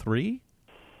 103?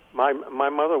 My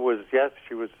mother was, yes,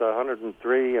 she was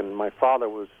 103, and my father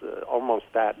was almost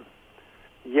that.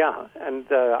 Yeah,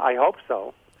 and I hope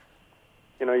so.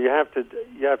 You have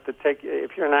to take,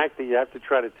 if you're an actor, you have to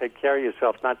try to take care of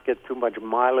yourself, not get too much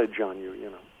mileage on you.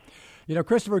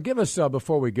 Christopher, give us,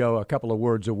 before we go, a couple of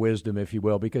words of wisdom, if you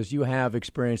will, because you have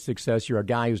experienced success. You're a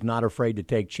guy who's not afraid to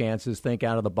take chances, think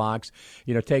out of the box,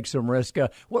 take some risk.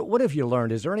 What have you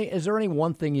learned? Is there any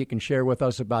one thing you can share with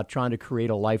us about trying to create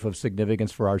a life of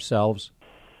significance for ourselves?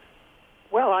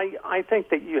 Well, I think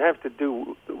that you have to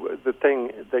do the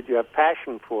thing that you have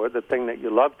passion for, the thing that you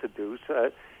love to do.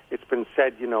 So it's been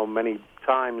said, many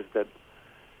times that,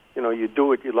 you do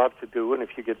what you love to do, and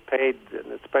if you get paid,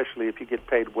 and especially if you get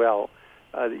paid well,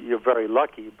 you're very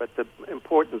lucky. But the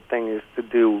important thing is to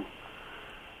do,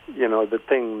 the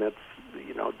thing that's,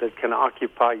 that can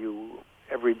occupy you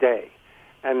every day.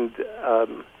 And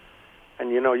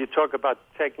you talk about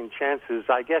taking chances.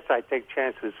 I guess I take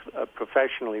chances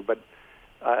professionally, but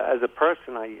as a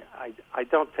person, I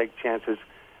don't take chances.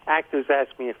 Actors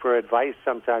ask me for advice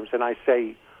sometimes, and I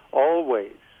say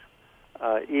always,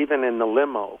 even in the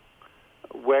limo,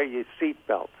 wear your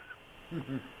seatbelt.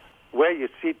 Wear your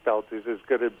seatbelt is as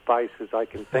good advice as I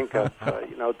can think of.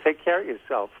 Take care of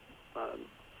yourself.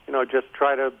 Just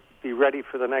try to be ready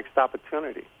for the next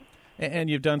opportunity.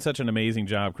 And you've done such an amazing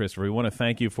job, Christopher. We want to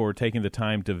thank you for taking the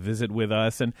time to visit with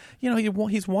us. And,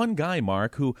 he's one guy,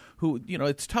 Mark, who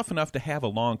it's tough enough to have a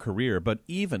long career, but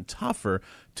even tougher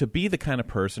to be the kind of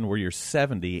person where you're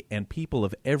 70 and people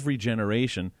of every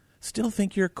generation still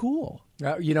think you're cool.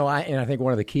 I think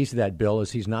one of the keys to that, Bill,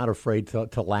 is he's not afraid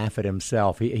to laugh at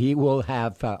himself. He will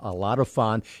have a lot of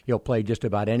fun. He'll play just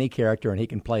about any character, and he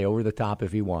can play over the top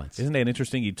if he wants. Isn't that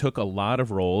interesting? He took a lot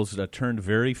of roles, turned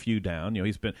very few down.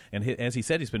 He's been, and as he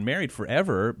said, he's been married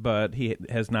forever, but he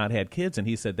has not had kids, and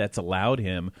he said that's allowed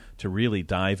him to really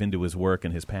dive into his work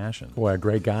and his passion. Boy, a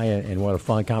great guy, and what a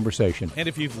fun conversation. And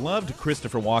if you've loved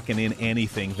Christopher Walken in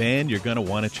anything, then you're going to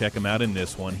want to check him out in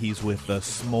this one. He's with the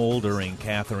smoldering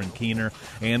Catherine Keener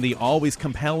and the always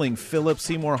compelling Philip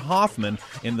Seymour Hoffman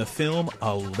in the film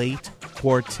A Late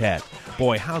Quartet.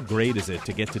 Boy, how great is it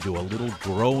to get to do a little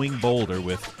growing bolder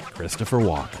with Christopher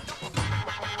Walken.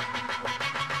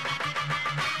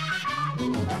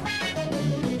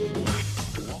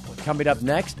 Coming up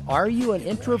next, are you an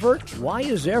introvert? Why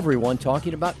is everyone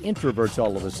talking about introverts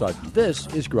all of a sudden? This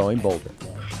is Growing Bolder.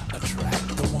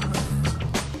 Attract the one.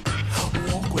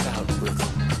 Walk without rhythm,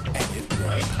 and it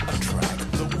won't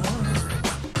attract the one.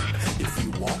 If you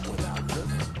walk without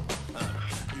rhythm,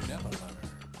 you never learn.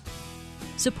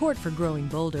 Support for Growing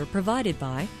Bolder provided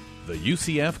by The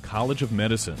UCF College of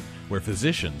Medicine, where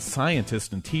physicians,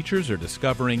 scientists, and teachers are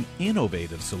discovering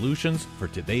innovative solutions for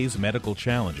today's medical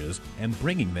challenges and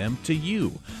bringing them to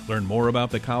you. Learn more about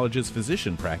the college's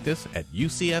physician practice at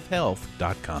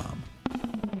ucfhealth.com.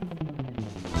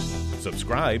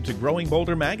 Subscribe to Growing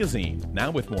Bolder magazine,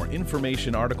 now with more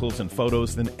information, articles, and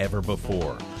photos than ever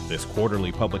before. This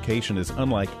quarterly publication is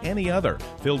unlike any other,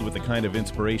 filled with the kind of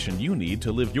inspiration you need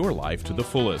to live your life to the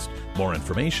fullest. More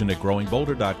information at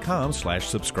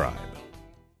growingbolder.com/subscribe.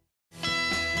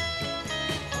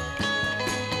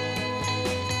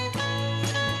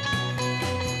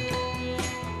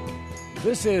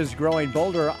 This is Growing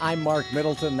Bolder. I'm Mark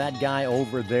Middleton. That guy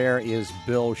over there is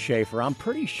Bill Schaefer. I'm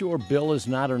pretty sure Bill is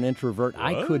not an introvert. What?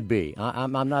 I could be.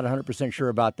 I'm not 100% sure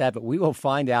about that, but we will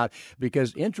find out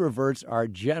because introverts are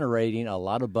generating a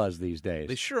lot of buzz these days.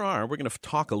 They sure are. We're going to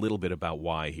talk a little bit about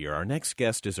why here. Our next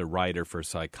guest is a writer for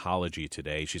Psychology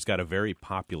Today. She's got a very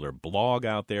popular blog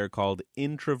out there called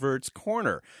Introvert's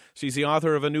Corner. She's the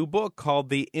author of a new book called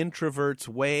The Introvert's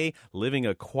Way, Living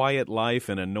a Quiet Life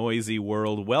in a Noisy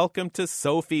World. Welcome to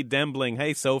Sophie Dembling.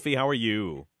 Hey, Sophie, how are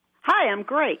you? Hi, I'm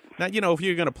great. Now, if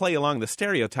you're going to play along the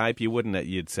stereotype,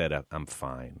 you'd said, I'm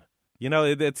fine.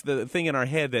 It's the thing in our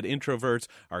head that introverts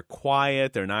are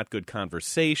quiet, they're not good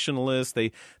conversationalists,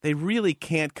 they really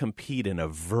can't compete in a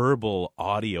verbal,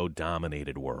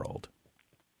 audio-dominated world.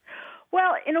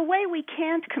 Well, in a way, we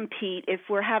can't compete if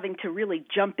we're having to really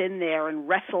jump in there and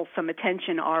wrestle some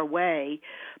attention our way.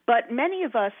 But many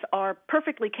of us are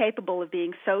perfectly capable of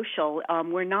being social.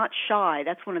 We're not shy.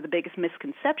 That's one of the biggest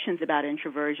misconceptions about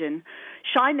introversion.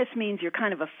 Shyness means you're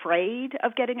kind of afraid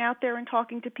of getting out there and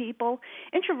talking to people.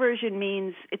 Introversion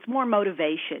means it's more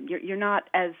motivation.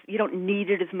 You don't need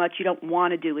it as much. You don't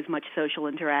want to do as much social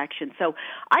interaction. So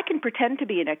I can pretend to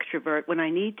be an extrovert when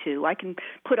I need to. I can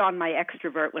put on my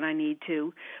extrovert when I need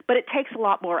to. But it takes a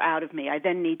lot more out of me. I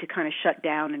then need to kind of shut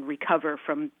down and recover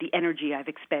from the energy I've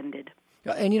expended.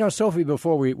 And, Sophie,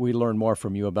 before we learn more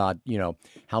from you about,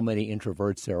 how many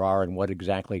introverts there are and what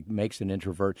exactly makes an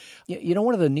introvert,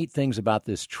 one of the neat things about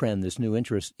this trend, this new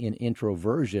interest in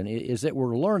introversion, is that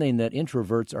we're learning that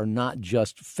introverts are not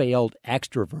just failed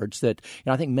extroverts, that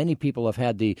I think many people have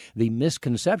had the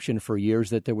misconception for years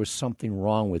that there was something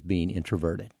wrong with being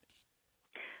introverted.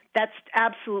 That's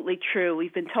absolutely true.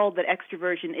 We've been told that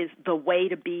extroversion is the way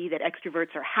to be, that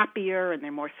extroverts are happier and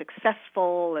they're more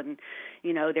successful and,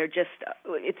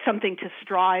 it's something to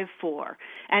strive for.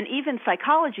 And even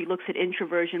psychology looks at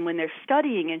introversion when they're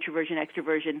studying introversion,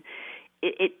 extroversion.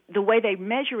 The way they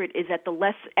measure it is that the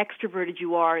less extroverted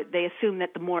you are, they assume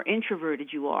that the more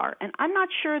introverted you are. And I'm not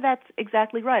sure that's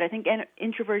exactly right. I think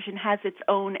introversion has its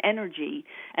own energy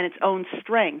and its own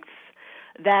strengths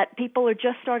that people are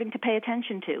just starting to pay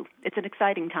attention to. It's an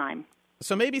exciting time.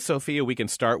 So maybe, Sophia, we can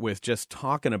start with just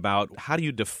talking about how do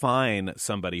you define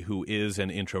somebody who is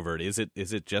an introvert? Is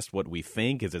it just what we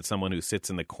think? Is it someone who sits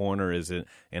in the corner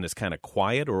and is kind of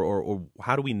quiet? Or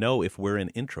how do we know if we're an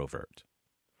introvert?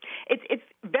 It's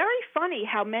very funny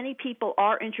how many people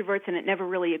are introverts and it never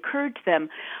really occurred to them.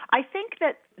 I think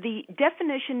that the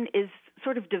definition is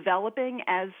sort of developing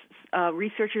as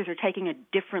researchers are taking a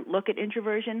different look at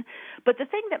introversion. But the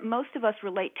thing that most of us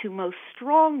relate to most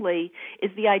strongly is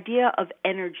the idea of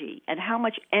energy and how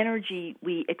much energy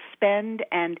we expend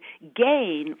and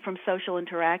gain from social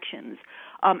interactions.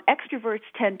 Extroverts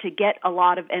tend to get a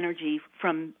lot of energy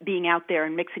from being out there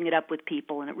and mixing it up with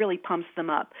people, and it really pumps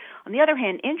them up. On the other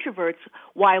hand, introverts,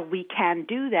 while we can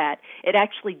do that, it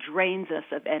actually drains us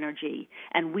of energy,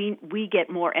 and we get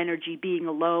more energy being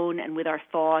alone and with our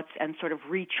thoughts and sort of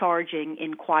recharging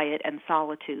in quiet and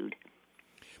solitude.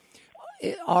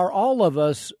 Are all of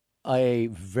us a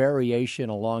variation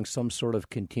along some sort of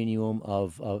continuum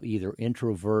of either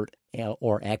introvert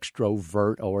or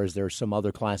extrovert, or is there some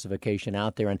other classification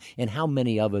out there? And how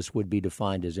many of us would be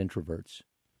defined as introverts?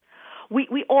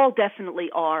 We all definitely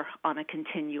are on a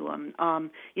continuum.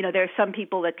 There are some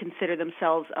people that consider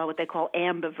themselves what they call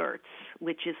ambiverts,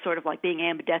 which is sort of like being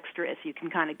ambidextrous. You can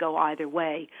kind of go either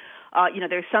way.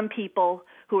 There are some people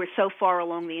who are so far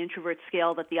along the introvert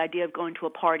scale that the idea of going to a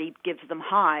party gives them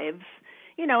hives.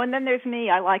 And then there's me.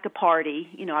 I like a party.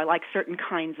 I like certain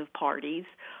kinds of parties.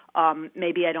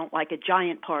 Maybe I don't like a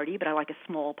giant party, but I like a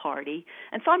small party.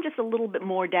 And so I'm just a little bit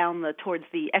more down towards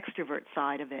the extrovert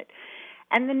side of it.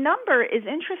 And the number is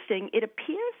interesting. It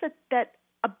appears that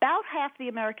about half the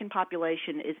American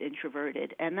population is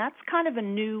introverted, and that's kind of a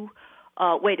new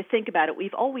way to think about it.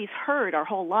 We've always heard our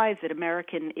whole lives that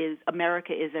America is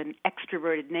an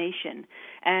extroverted nation,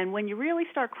 and when you really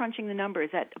start crunching the numbers,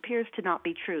 that appears to not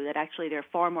be true. That actually there are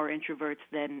far more introverts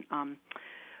than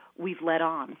we've let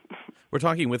on. We're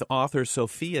talking with author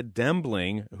Sophia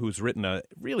Dembling, who's written a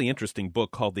really interesting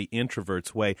book called The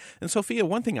Introvert's Way. And Sophia,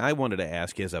 one thing I wanted to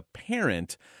ask you as a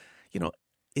parent,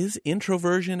 is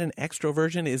introversion and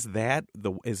extroversion,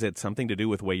 is it something to do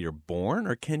with the way you're born,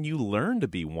 or can you learn to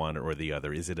be one or the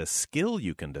other? Is it a skill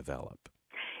you can develop?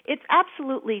 It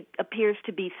absolutely appears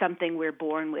to be something we're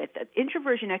born with.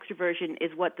 Introversion, extroversion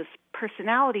is what the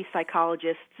personality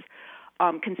psychologists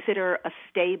consider a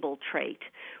stable trait,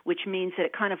 which means that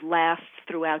it kind of lasts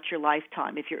throughout your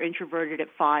lifetime. If you're introverted at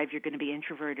 5, you're going to be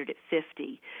introverted at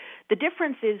 50. The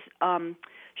difference is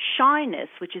shyness,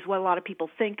 which is what a lot of people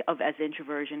think of as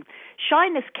introversion.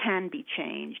 Shyness can be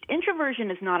changed. Introversion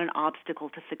is not an obstacle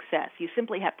to success. You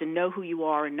simply have to know who you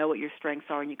are and know what your strengths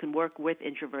are, and you can work with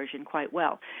introversion quite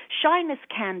well. Shyness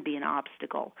can be an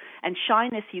obstacle, and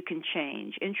shyness you can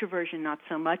change. Introversion, not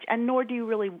so much, and nor do you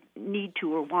really need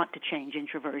to or want to change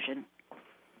introversion.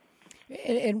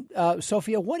 And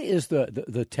Sophia, what is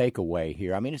the takeaway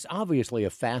here? I mean, it's obviously a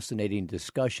fascinating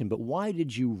discussion, but why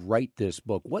did you write this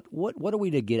book? What are we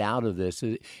to get out of this?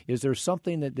 Is there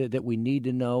something that we need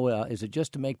to know? Is it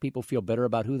just to make people feel better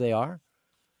about who they are?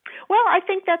 Well, I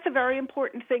think that's a very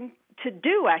important thing to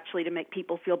do, actually, to make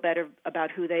people feel better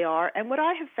about who they are. And what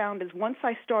I have found is once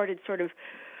I started sort of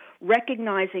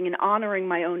recognizing and honoring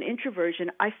my own introversion,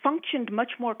 I functioned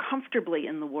much more comfortably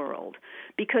in the world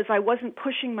because I wasn't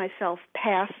pushing myself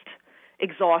past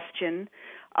exhaustion.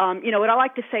 What I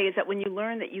like to say is that when you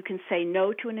learn that you can say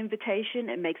no to an invitation,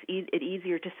 it makes it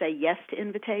easier to say yes to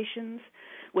invitations.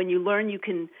 When you learn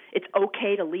it's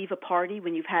okay to leave a party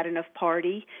when you've had enough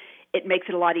party, it makes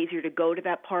it a lot easier to go to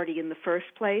that party in the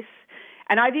first place.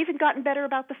 And I've even gotten better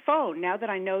about the phone. Now that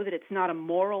I know that it's not a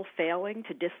moral failing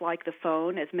to dislike the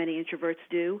phone, as many introverts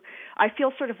do, I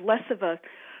feel sort of less of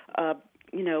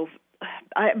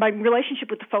my relationship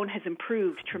with the phone has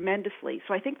improved tremendously.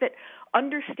 So I think that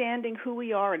understanding who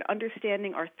we are and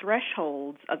understanding our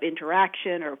thresholds of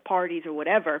interaction or parties or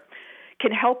whatever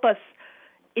can help us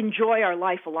enjoy our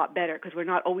life a lot better because we're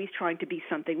not always trying to be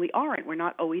something we aren't. We're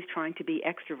not always trying to be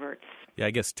extroverts. Yeah,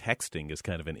 I guess texting is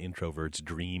kind of an introvert's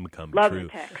dream come Love true.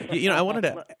 Text. I wanted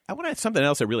to something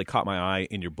else that really caught my eye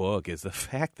in your book is the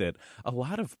fact that a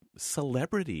lot of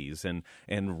celebrities and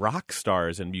rock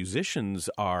stars and musicians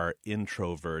are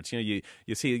introverts. You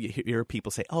hear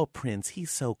people say, "Oh, Prince, he's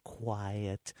so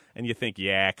quiet," and you think,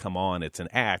 "Yeah, come on, it's an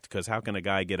act." Because how can a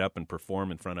guy get up and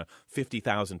perform in front of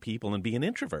 50,000 people and be an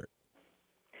introvert?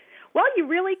 Well, you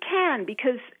really can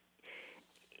because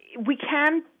we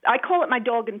can. I call it my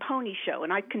dog and pony show,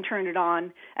 and I can turn it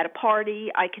on at a party.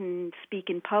 I can speak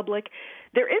in public.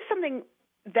 There is something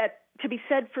that to be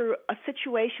said for a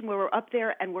situation where we're up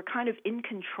there and we're kind of in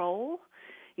control.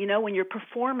 When you're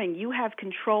performing, you have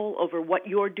control over what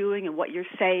you're doing and what you're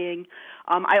saying.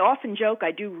 I often joke I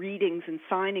do readings and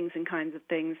signings and kinds of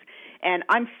things, and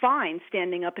I'm fine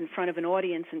standing up in front of an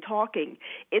audience and talking.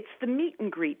 It's the meet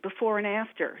and greet before and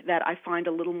after that I find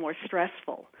a little more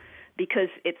stressful because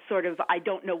it's sort of I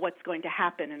don't know what's going to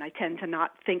happen, and I tend to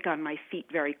not think on my feet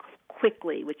very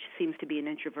quickly, which seems to be an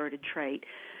introverted trait.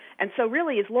 And so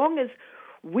really, as long as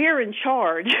we're in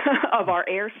charge of our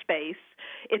airspace,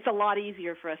 it's a lot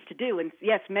easier for us to do. And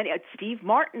yes, Steve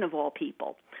Martin, of all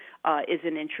people, is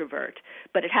an introvert.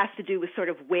 But it has to do with sort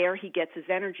of where he gets his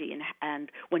energy.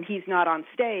 And when he's not on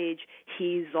stage,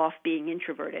 he's off being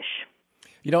introvertish.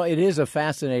 You know, it is a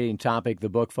fascinating topic. The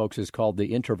book, folks, is called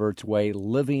The Introvert's Way,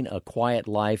 Living a Quiet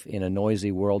Life in a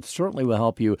Noisy World. Certainly will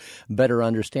help you better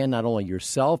understand not only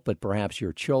yourself, but perhaps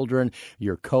your children,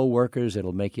 your coworkers.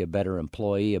 It'll make you a better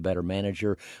employee, a better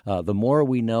manager. The more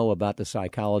we know about the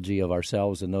psychology of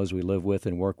ourselves and those we live with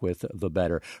and work with, the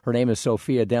better. Her name is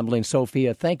Sophia Dembling.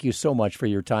 Sophia, thank you so much for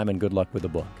your time and good luck with the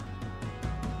book.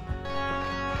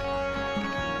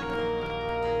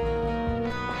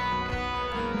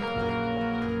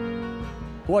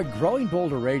 Boy, Growing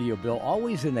Boulder Radio, Bill,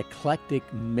 always an eclectic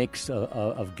mix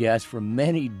of guests from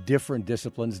many different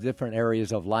disciplines, different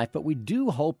areas of life, but we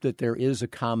do hope that there is a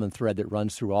common thread that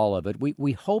runs through all of it.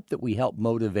 We hope that we help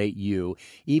motivate you,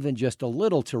 even just a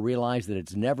little, to realize that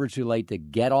it's never too late to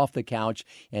get off the couch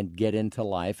and get into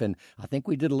life. And I think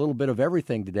we did a little bit of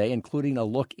everything today, including a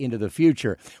look into the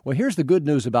future. Well, here's the good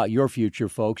news about your future,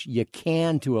 folks. You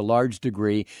can, to a large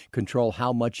degree, control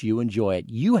how much you enjoy it.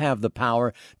 You have the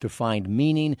power to find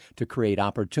meaning, to create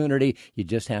opportunity. You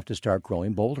just have to start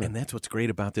growing bolder. And that's what's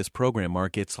great about this program,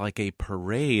 Mark. It's like a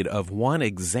parade of one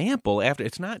example after.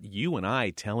 It's not you and I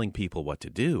telling people what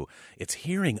to do. It's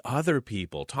hearing other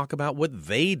people talk about what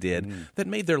they did that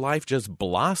made their life just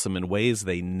blossom in ways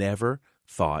they never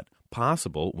thought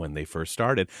possible when they first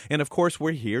started. And of course,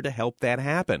 we're here to help that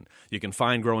happen. You can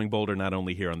find Growing Bolder not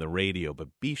only here on the radio, but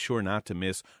be sure not to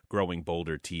miss Growing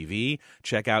Bolder TV.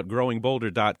 Check out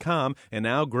growingbolder.com and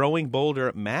now Growing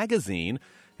Bolder magazine.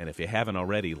 And if you haven't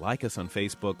already, like us on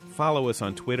Facebook, follow us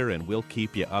on Twitter, and we'll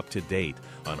keep you up to date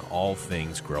on all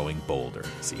things Growing Bolder.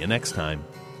 See you next time.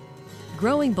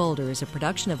 Growing Bolder is a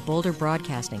production of Boulder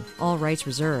Broadcasting, all rights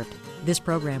reserved. This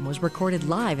program was recorded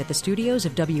live at the studios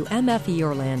of WMFE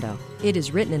Orlando. It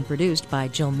is written and produced by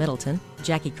Jill Middleton,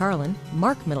 Jackie Carlin,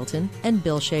 Mark Middleton, and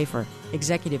Bill Schaefer.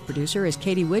 Executive producer is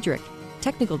Katie Widrick.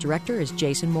 Technical director is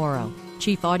Jason Morrow.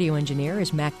 Chief audio engineer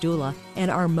is Mac Dula. And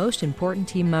our most important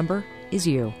team member is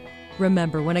you.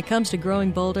 Remember, when it comes to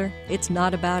Growing Bolder, it's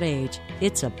not about age,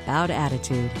 it's about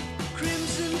attitude.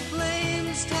 Crimson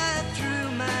flames tied through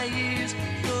my ears,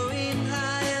 going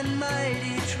high and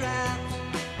mighty trapped.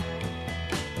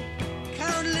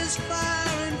 Countless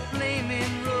fire and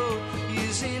flaming road,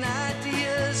 using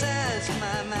ideas as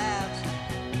my maps.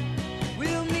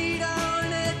 We'll meet on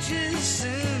edges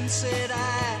soon, said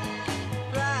I,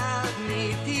 proud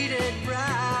me heated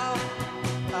brow.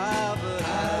 Ah, but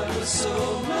I was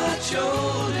so much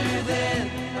older then,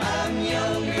 I'm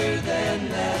younger than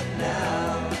that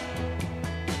now.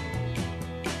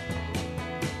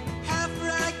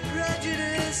 Half-right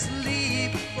prejudice,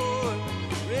 leap forward,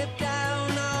 rip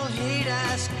down all hate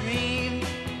I scream.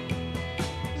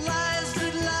 Lies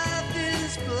that life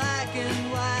is black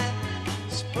and white,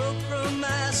 spoke from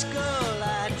my skull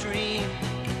I dream.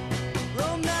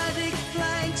 Romantic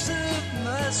flanks of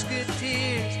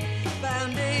musketeers,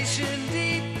 foundation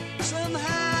deep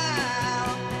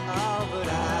somehow. Oh, but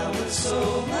I was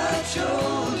so much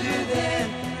older then,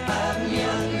 I'm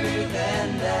younger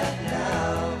than that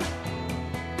now.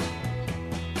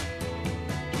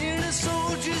 In a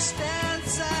soldier's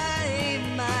stance I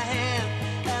aim my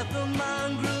hand at the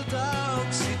mongrel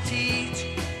dogs who teach,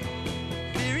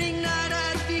 fearing not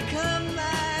I'd become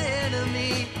my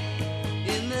enemy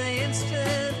in the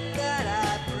instant that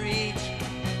I preach.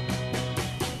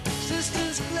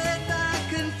 Sisters fled by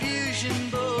confusion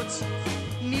boats,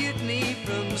 mutiny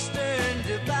from stern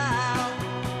to bow.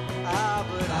 Ah,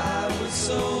 but I was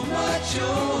so much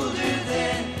older